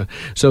aspect.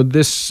 So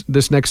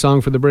this next song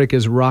for the break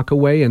is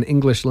Rockaway, an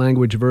English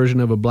language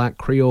version of a black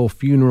Creole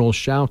funeral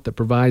shout that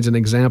provides an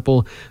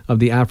example of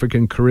the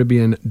African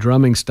Caribbean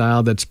drumming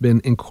style that's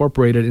been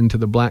incorporated into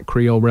the black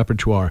Creole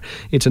repertoire.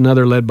 It's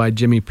another led by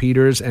Jimmy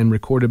Peters and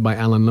recorded by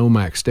Alan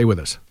Lomax. Stay with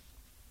us.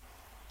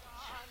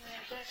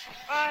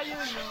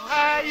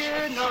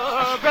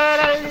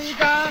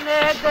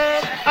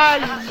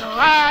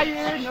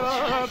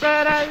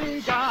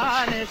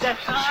 I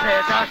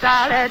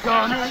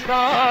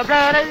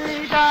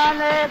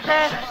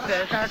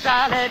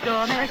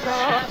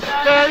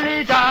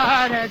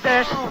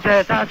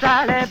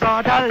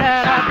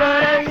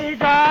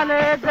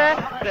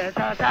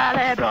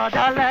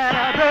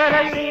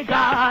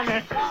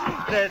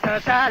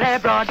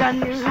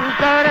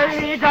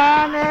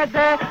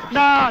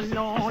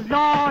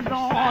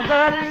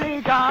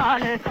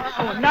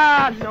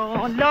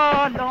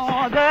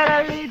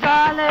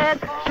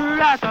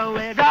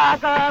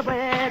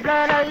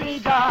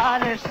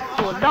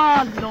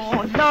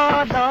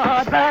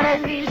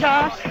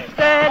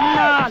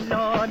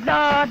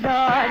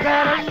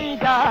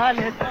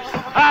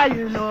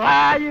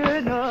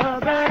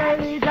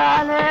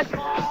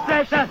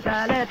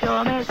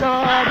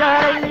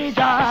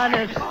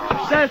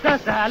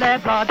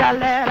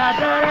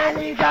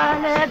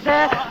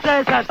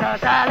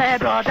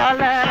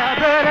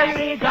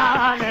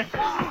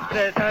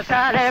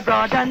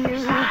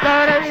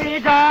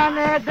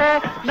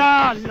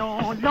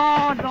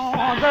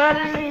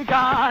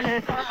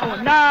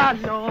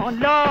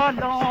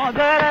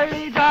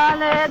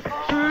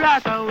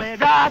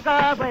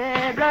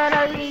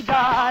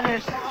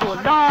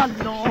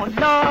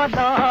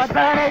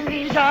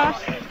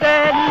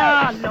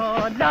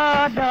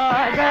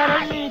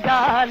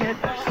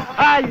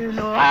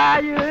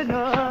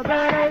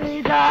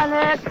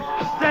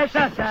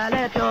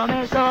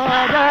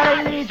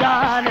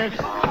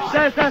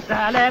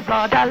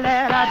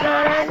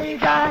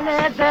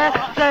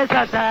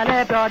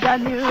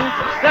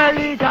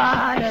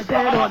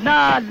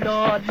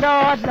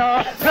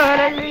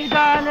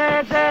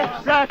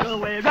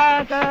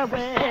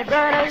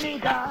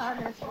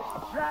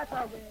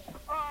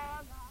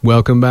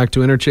Welcome back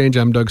to Interchange.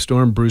 I'm Doug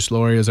Storm. Bruce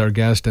Laurie is our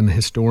guest and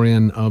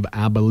historian of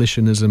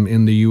abolitionism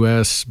in the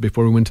U.S.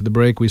 Before we went to the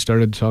break, we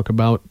started to talk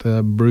about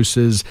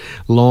Bruce's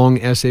long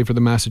essay for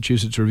the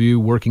Massachusetts Review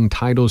working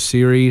title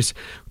series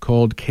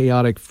called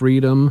Chaotic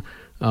Freedom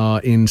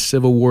in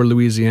Civil War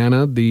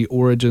Louisiana, the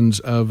origins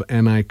of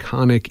an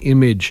iconic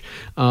image.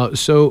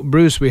 So,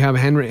 Bruce, we have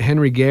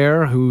Henry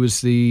Gare, who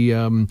is the,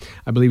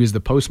 I believe he's the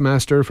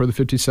postmaster for the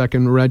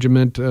 52nd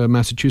Regiment,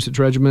 Massachusetts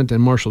Regiment,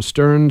 and Marshal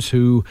Stearns,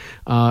 who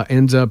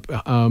ends up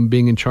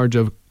being in charge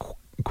of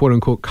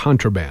quote-unquote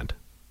contraband.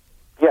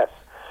 Yes.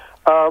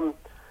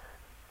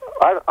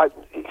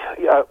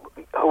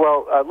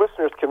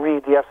 Listeners can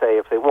read the essay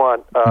if they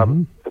want.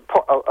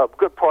 A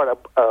good part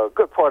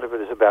of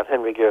it is about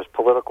Henry Gare's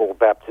political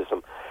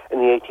baptism in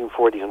the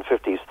 1840s and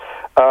 50s.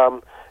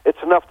 It's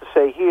enough to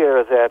say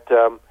here that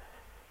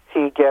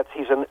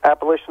he's an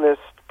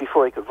abolitionist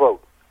before he could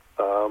vote.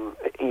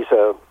 He's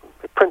a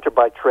printer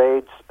by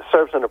trade,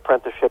 serves an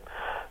apprenticeship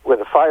with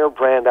a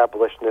firebrand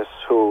abolitionist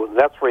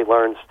that's where he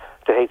learns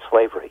to hate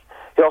slavery.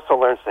 He also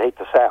learns to hate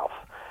the South.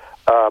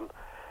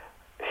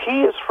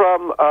 He is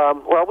from,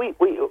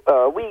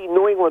 we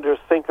New Englanders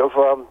think of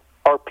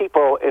our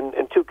people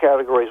in two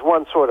categories.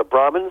 One, sort of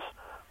Brahmins,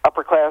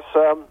 upper class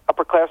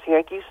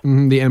Yankees.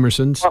 The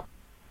Emersons.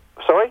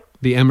 Sorry?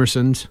 The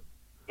Emersons.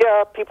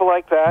 Yeah, people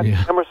like that.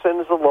 Yeah.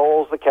 Emersons, the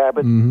Lowells, the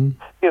Cabots. You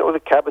know, the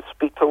Cabots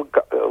speak to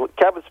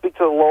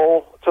the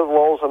Lowells,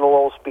 and the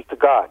Lowells speak to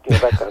God. You know,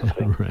 that kind of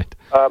thing. Right.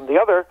 The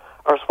other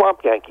are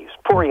swamp Yankees,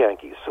 poor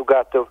Yankees, who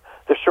got the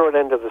short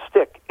end of the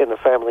stick in the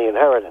family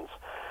inheritance.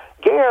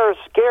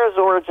 Gare's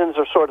origins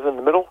are sort of in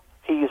the middle.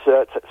 He's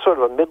sort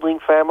of a middling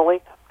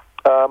family.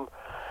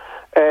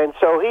 And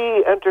so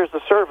he enters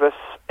the service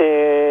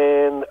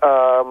in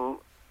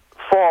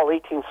fall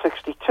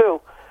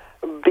 1862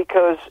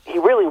 because he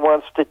really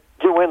wants to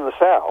do in the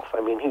South.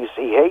 I mean, he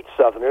hates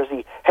Southerners.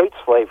 He hates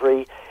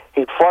slavery.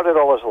 He'd fought it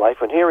all his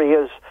life, and here he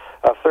is,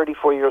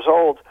 34 years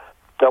old,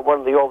 one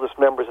of the oldest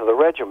members of the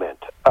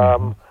regiment.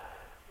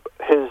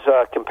 His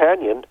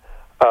companion,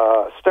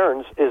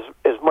 Stearns, is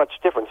much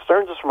different.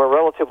 Stearns is from a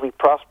relatively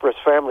prosperous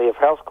family of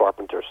house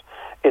carpenters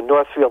in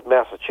Northfield,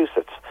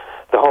 Massachusetts,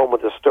 the home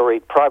of the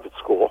storied private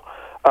school.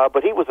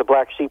 But he was the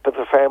black sheep of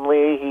the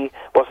family. He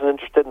wasn't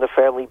interested in the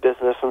family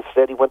business.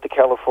 Instead, he went to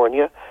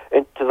California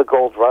into the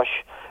gold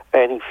rush,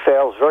 and he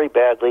fails very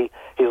badly.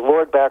 He's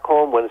lured back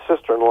home when his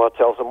sister-in-law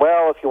tells him,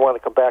 well, if you want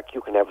to come back,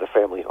 you can have the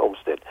family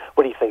homestead.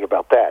 What do you think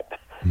about that?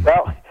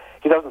 Well,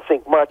 he doesn't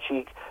think much.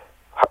 He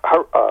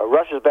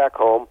rushes back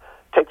home,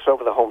 takes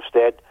over the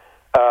homestead,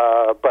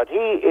 but he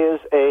is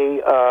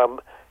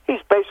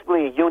he's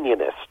basically a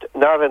unionist,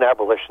 not an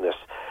abolitionist.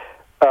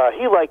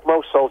 He, like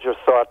most soldiers,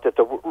 thought that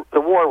the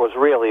war was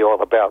really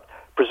all about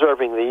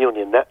preserving the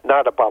Union,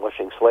 not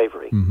abolishing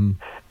slavery. And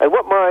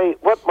what my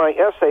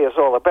essay is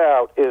all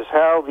about is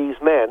how these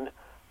men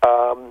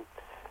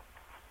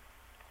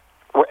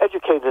were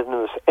educated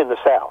in the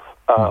South.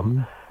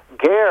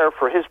 Gare,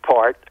 for his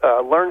part,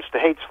 learns to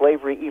hate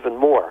slavery even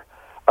more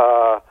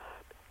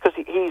because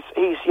he's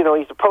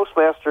the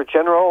postmaster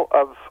general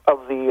of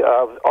the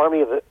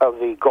Army of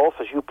the Gulf,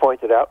 as you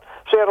pointed out.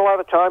 So he had a lot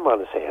of time on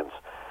his hands.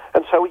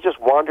 And so he just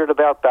wandered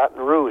about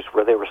Baton Rouge,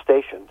 where they were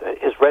stationed.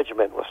 His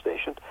regiment was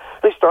stationed.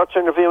 And he starts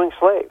interviewing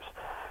slaves,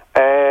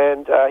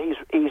 and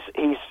he's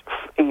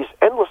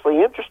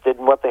endlessly interested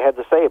in what they had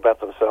to say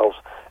about themselves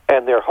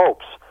and their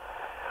hopes.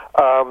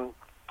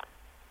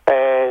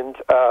 And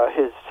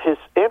his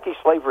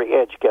anti-slavery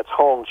edge gets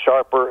honed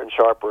sharper and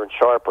sharper and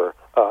sharper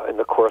in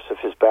the course of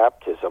his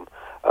baptism,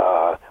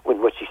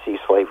 in which he sees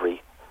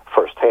slavery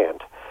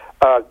firsthand.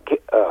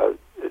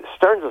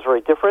 Stearns is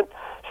very different.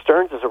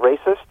 Stearns is a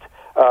racist,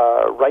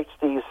 writes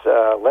these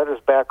letters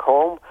back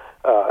home,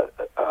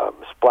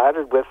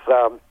 splattered with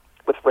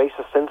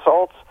racist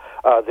insults.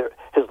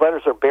 His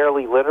letters are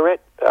barely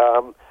literate.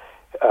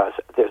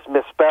 There's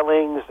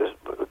misspellings, there's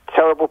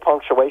terrible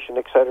punctuation,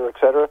 et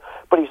cetera,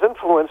 but he's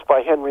influenced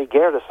by Henry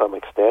Gare to some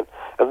extent.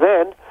 And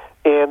then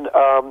in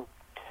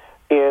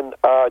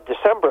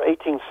December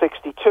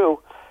 1862,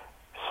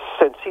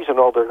 since he's an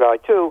older guy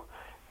too,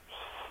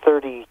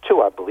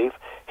 32, I believe,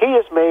 he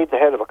is made the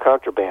head of a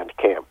contraband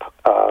camp.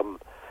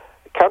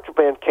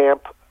 Contraband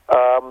camp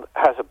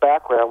has a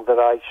background that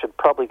I should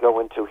probably go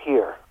into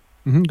here.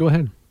 Mm-hmm, go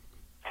ahead.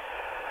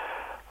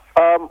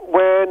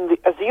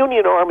 As the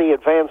Union Army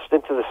advanced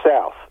into the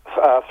South,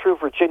 through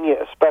Virginia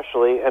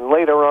especially, and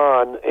later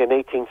on in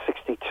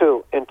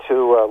 1862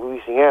 into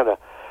Louisiana,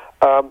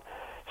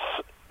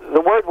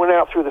 the word went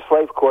out through the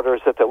slave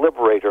quarters that the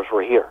liberators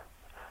were here.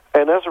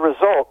 And as a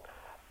result,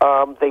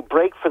 they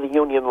break for the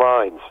Union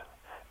lines.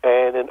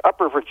 And in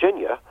Upper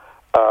Virginia,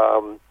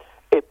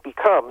 it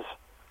becomes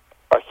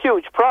a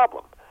huge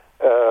problem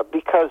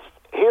because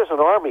here's an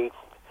army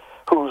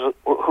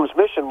whose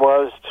mission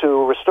was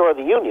to restore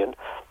the Union,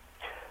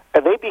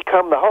 and they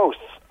become the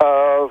hosts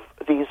of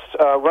these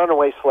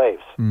runaway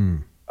slaves.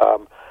 Mm.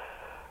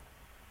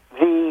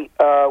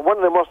 One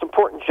of the most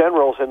important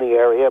generals in the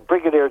area,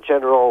 Brigadier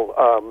General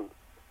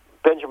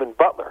Benjamin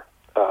Butler,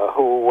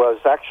 who was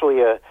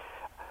actually a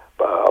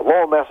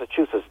Lowell,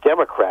 Massachusetts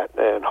Democrat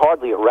and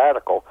hardly a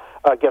radical,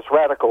 gets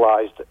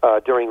radicalized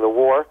during the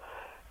war.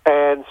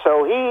 And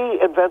so he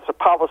invents a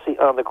policy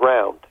on the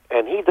ground,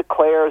 and he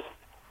declares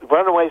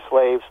runaway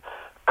slaves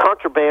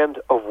contraband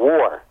of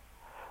war,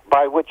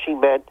 by which he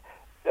meant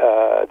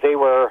they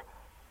were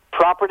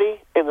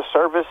property in the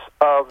service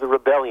of the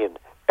rebellion,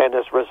 and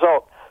as a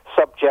result,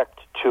 subject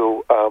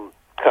to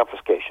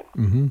confiscation.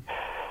 Mm-hmm.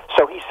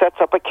 So he sets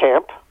up a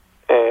camp,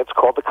 it's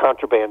called the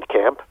contraband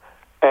camp,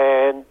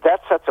 and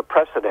that sets a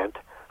precedent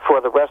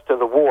for the rest of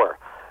the war.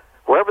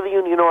 Wherever the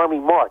Union Army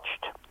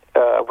marched,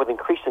 with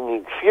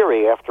increasing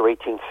fury after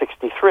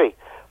 1863,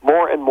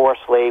 more and more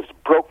slaves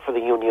broke for the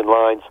Union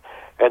lines,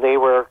 and they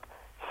were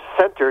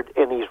centered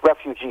in these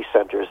refugee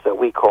centers that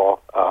we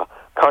call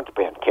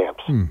contraband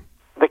camps. Mm.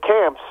 The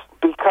camps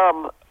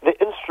become the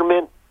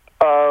instrument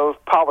of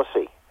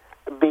policy,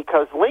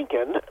 because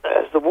Lincoln,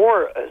 as the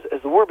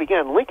war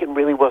began, Lincoln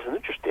really wasn't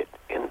interested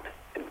in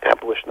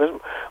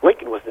abolitionism.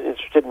 Lincoln was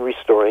interested in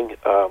restoring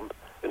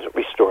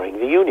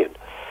the Union.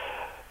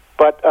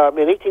 But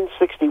in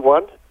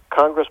 1861,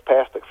 Congress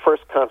passed the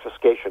first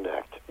Confiscation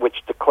Act,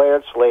 which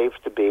declared slaves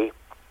to be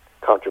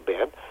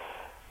contraband.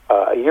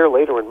 A year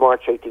later, in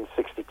March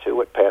 1862,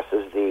 it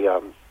passes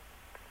the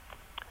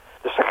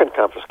Second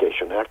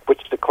Confiscation Act, which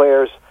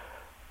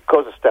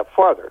goes a step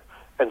farther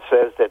and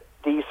says that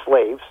these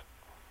slaves,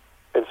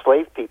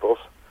 enslaved peoples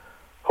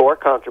who are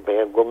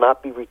contraband, will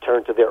not be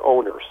returned to their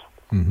owners.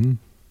 Mm-hmm.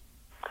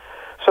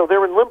 So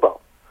they're in limbo.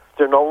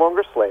 They're no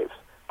longer slaves,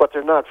 but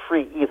they're not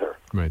free either.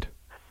 Right.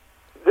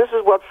 This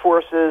is what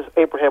forces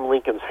Abraham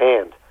Lincoln's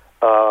hand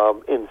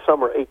in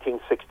summer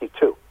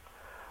 1862.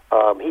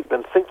 He'd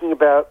been thinking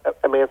about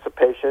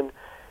emancipation.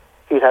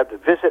 He'd had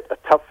a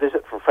tough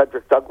visit from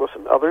Frederick Douglass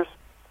and others.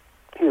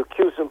 He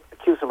accused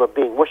him of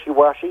being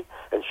wishy-washy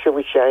and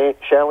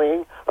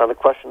shilly-shallying on the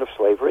question of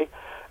slavery.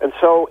 And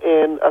so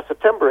in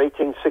September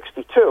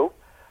 1862,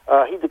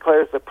 he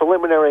declares the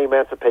Preliminary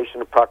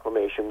Emancipation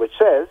Proclamation, which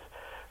says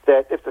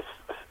that if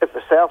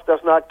the South does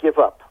not give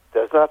up,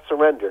 does not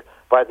surrender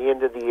by the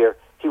end of the year,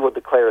 he will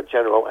declare a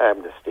general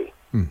amnesty.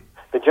 Hmm.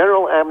 The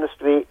general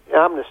amnesty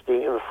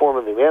in the form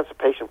of the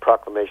Emancipation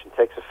Proclamation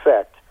takes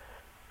effect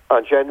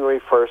on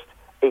January 1st,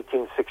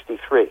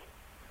 1863.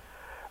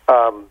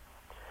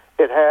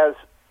 It has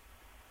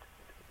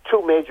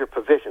two major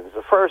provisions.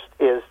 The first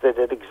is that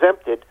it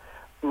exempted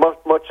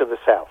much of the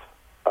South.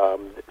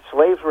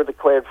 Slaves were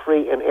declared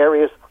free in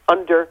areas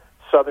under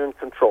Southern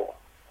control,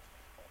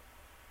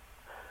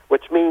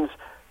 which means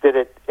that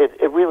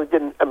it really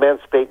didn't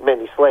emancipate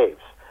many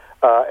slaves.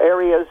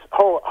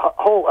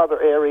 Whole other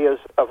areas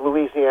of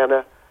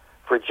Louisiana,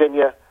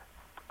 Virginia,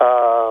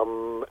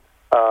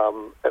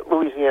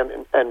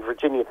 Louisiana and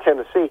Virginia,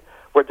 Tennessee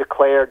were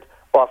declared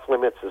off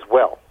limits as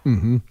well.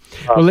 Mm-hmm.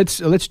 Well, let's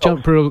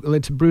jump.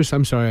 Bruce,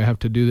 I'm sorry, I have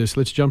to do this.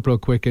 Let's jump real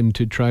quick and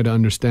to try to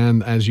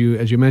understand, as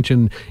you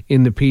mentioned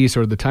in the piece,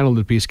 or the title of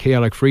the piece,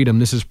 Chaotic Freedom.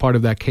 This is part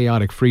of that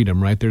chaotic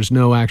freedom, right? There's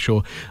no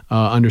actual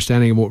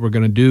understanding of what we're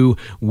going to do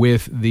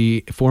with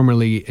the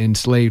formerly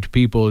enslaved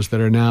peoples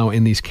that are now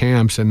in these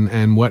camps,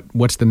 and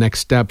what's the next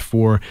step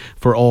for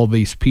all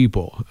these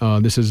people.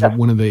 This is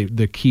one of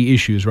the key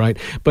issues, right?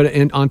 But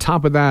on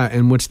top of that,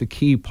 and what's the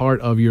key part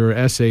of your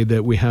essay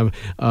that we have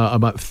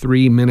about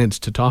 3 minutes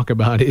to talk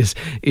about about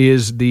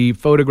is the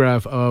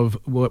photograph of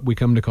what we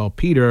come to call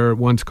Peter,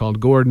 once called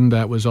Gordon,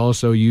 that was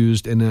also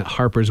used in a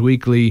Harper's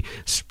Weekly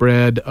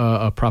spread,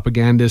 a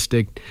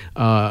propagandistic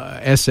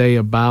essay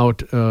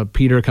about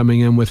Peter coming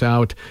in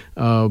without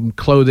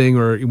clothing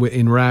or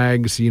in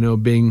rags,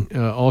 being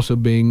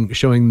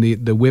showing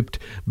the whipped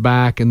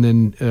back, and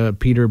then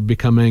Peter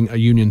becoming a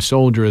Union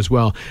soldier as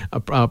well,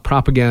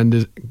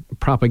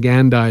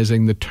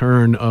 propagandizing the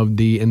turn of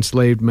the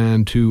enslaved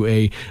man to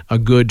a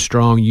good,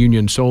 strong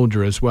Union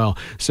soldier as well.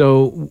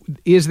 So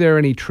is there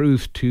any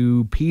truth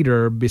to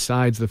Peter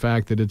besides the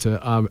fact that it's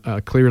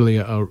clearly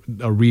a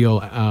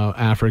real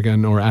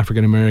African or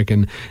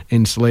African-American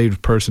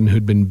enslaved person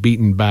who'd been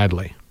beaten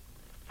badly?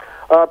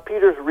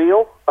 Peter's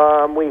real.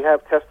 We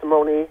have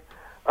testimony.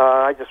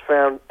 I just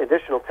found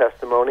additional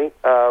testimony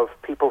of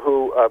people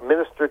who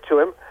ministered to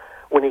him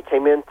when he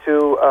came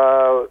into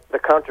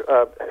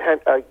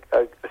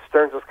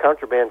Stearns'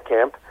 contraband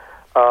camp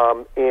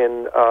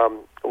in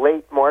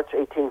late March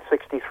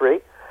 1863.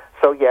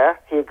 So, yeah,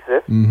 he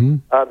exists. Mm-hmm.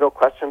 No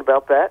question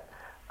about that.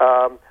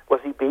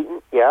 Was he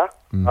beaten? Yeah,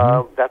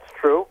 that's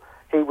true.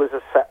 He was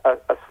a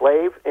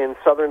slave in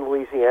southern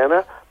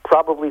Louisiana,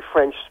 probably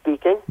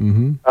French-speaking.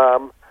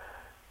 Mm-hmm.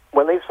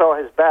 When they saw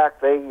his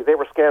back, they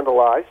were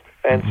scandalized,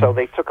 and so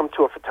they took him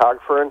to a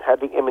photographer and had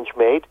the image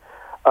made.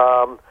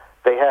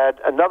 They had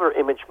another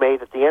image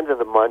made at the end of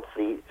the month.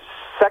 The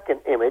second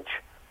image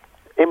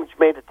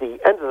made at the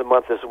end of the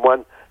month, is the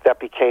one that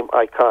became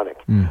iconic.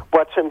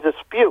 What's in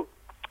dispute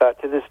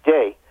to this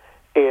day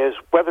is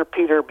whether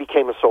Peter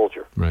became a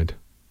soldier. Right.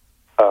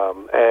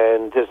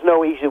 And there's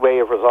no easy way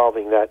of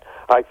resolving that.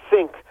 I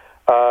think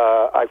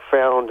I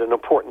found an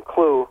important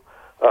clue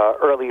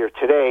earlier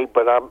today,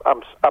 but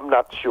I'm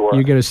not sure.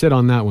 You're going to sit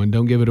on that one.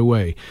 Don't give it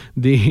away.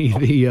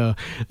 The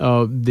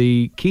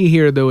key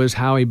here, though, is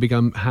how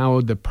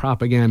the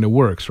propaganda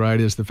works.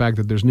 Right, is the fact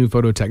that there's new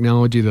photo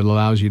technology that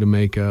allows you to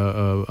make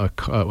a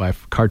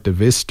carte de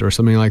visite or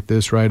something like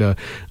this. Right,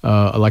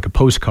 like a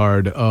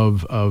postcard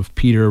of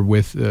Peter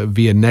with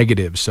via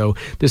negatives. So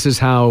this is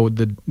how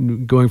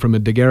going from a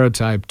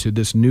daguerreotype to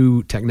this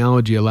new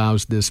technology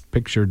allows this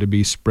picture to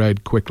be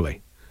spread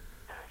quickly.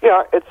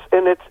 Yeah, it's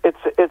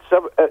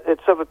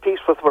of a piece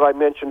with what I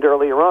mentioned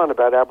earlier on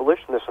about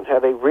abolitionists and how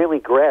they really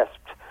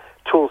grasped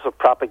tools of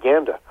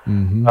propaganda.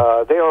 Mm-hmm.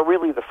 They are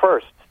really the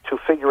first to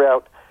figure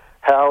out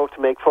how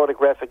to make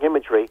photographic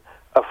imagery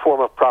a form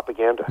of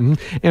propaganda.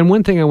 Mm-hmm. And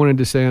one thing I wanted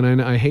to say,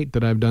 and I hate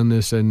that I've done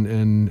this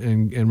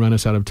and run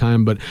us out of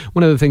time, but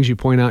one of the things you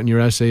point out in your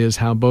essay is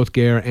how both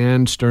Gare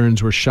and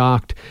Stearns were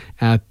shocked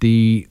at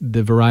the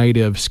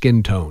variety of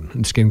skin tone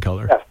and skin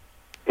color. Yes.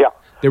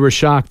 They were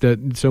shocked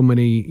that so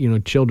many,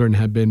 children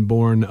had been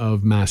born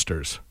of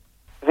masters.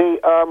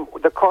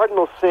 The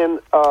cardinal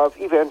sin of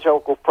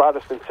evangelical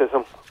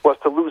Protestantism was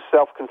to lose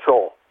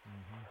self-control.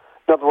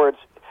 In other words,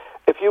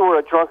 if you were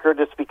a drunkard,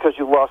 it's because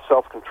you lost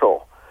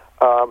self-control.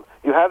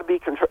 You had to be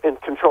in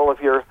control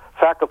of your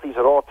faculties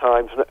at all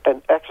times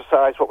and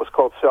exercise what was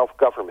called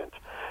self-government.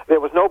 There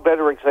was no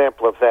better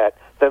example of that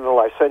than the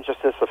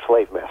licentiousness of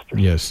slave masters.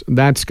 Yes,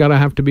 that's got to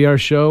have to be our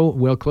show.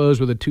 We'll close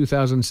with a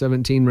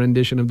 2017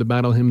 rendition of the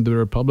Battle Hymn of the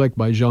Republic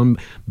by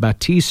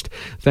Jean-Baptiste.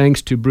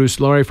 Thanks to Bruce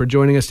Laurie for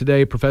joining us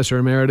today, Professor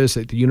Emeritus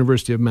at the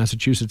University of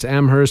Massachusetts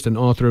Amherst and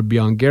author of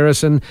Beyond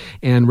Garrison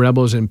and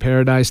Rebels in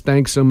Paradise.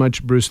 Thanks so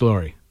much, Bruce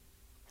Laurie.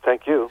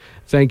 Thank you.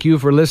 Thank you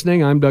for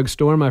listening. I'm Doug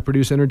Storm. I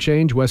produce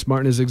Interchange. Wes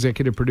Martin is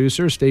executive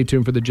producer. Stay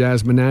tuned for the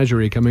Jazz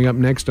Menagerie coming up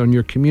next on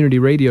your community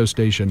radio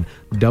station,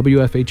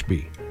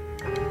 WFHB.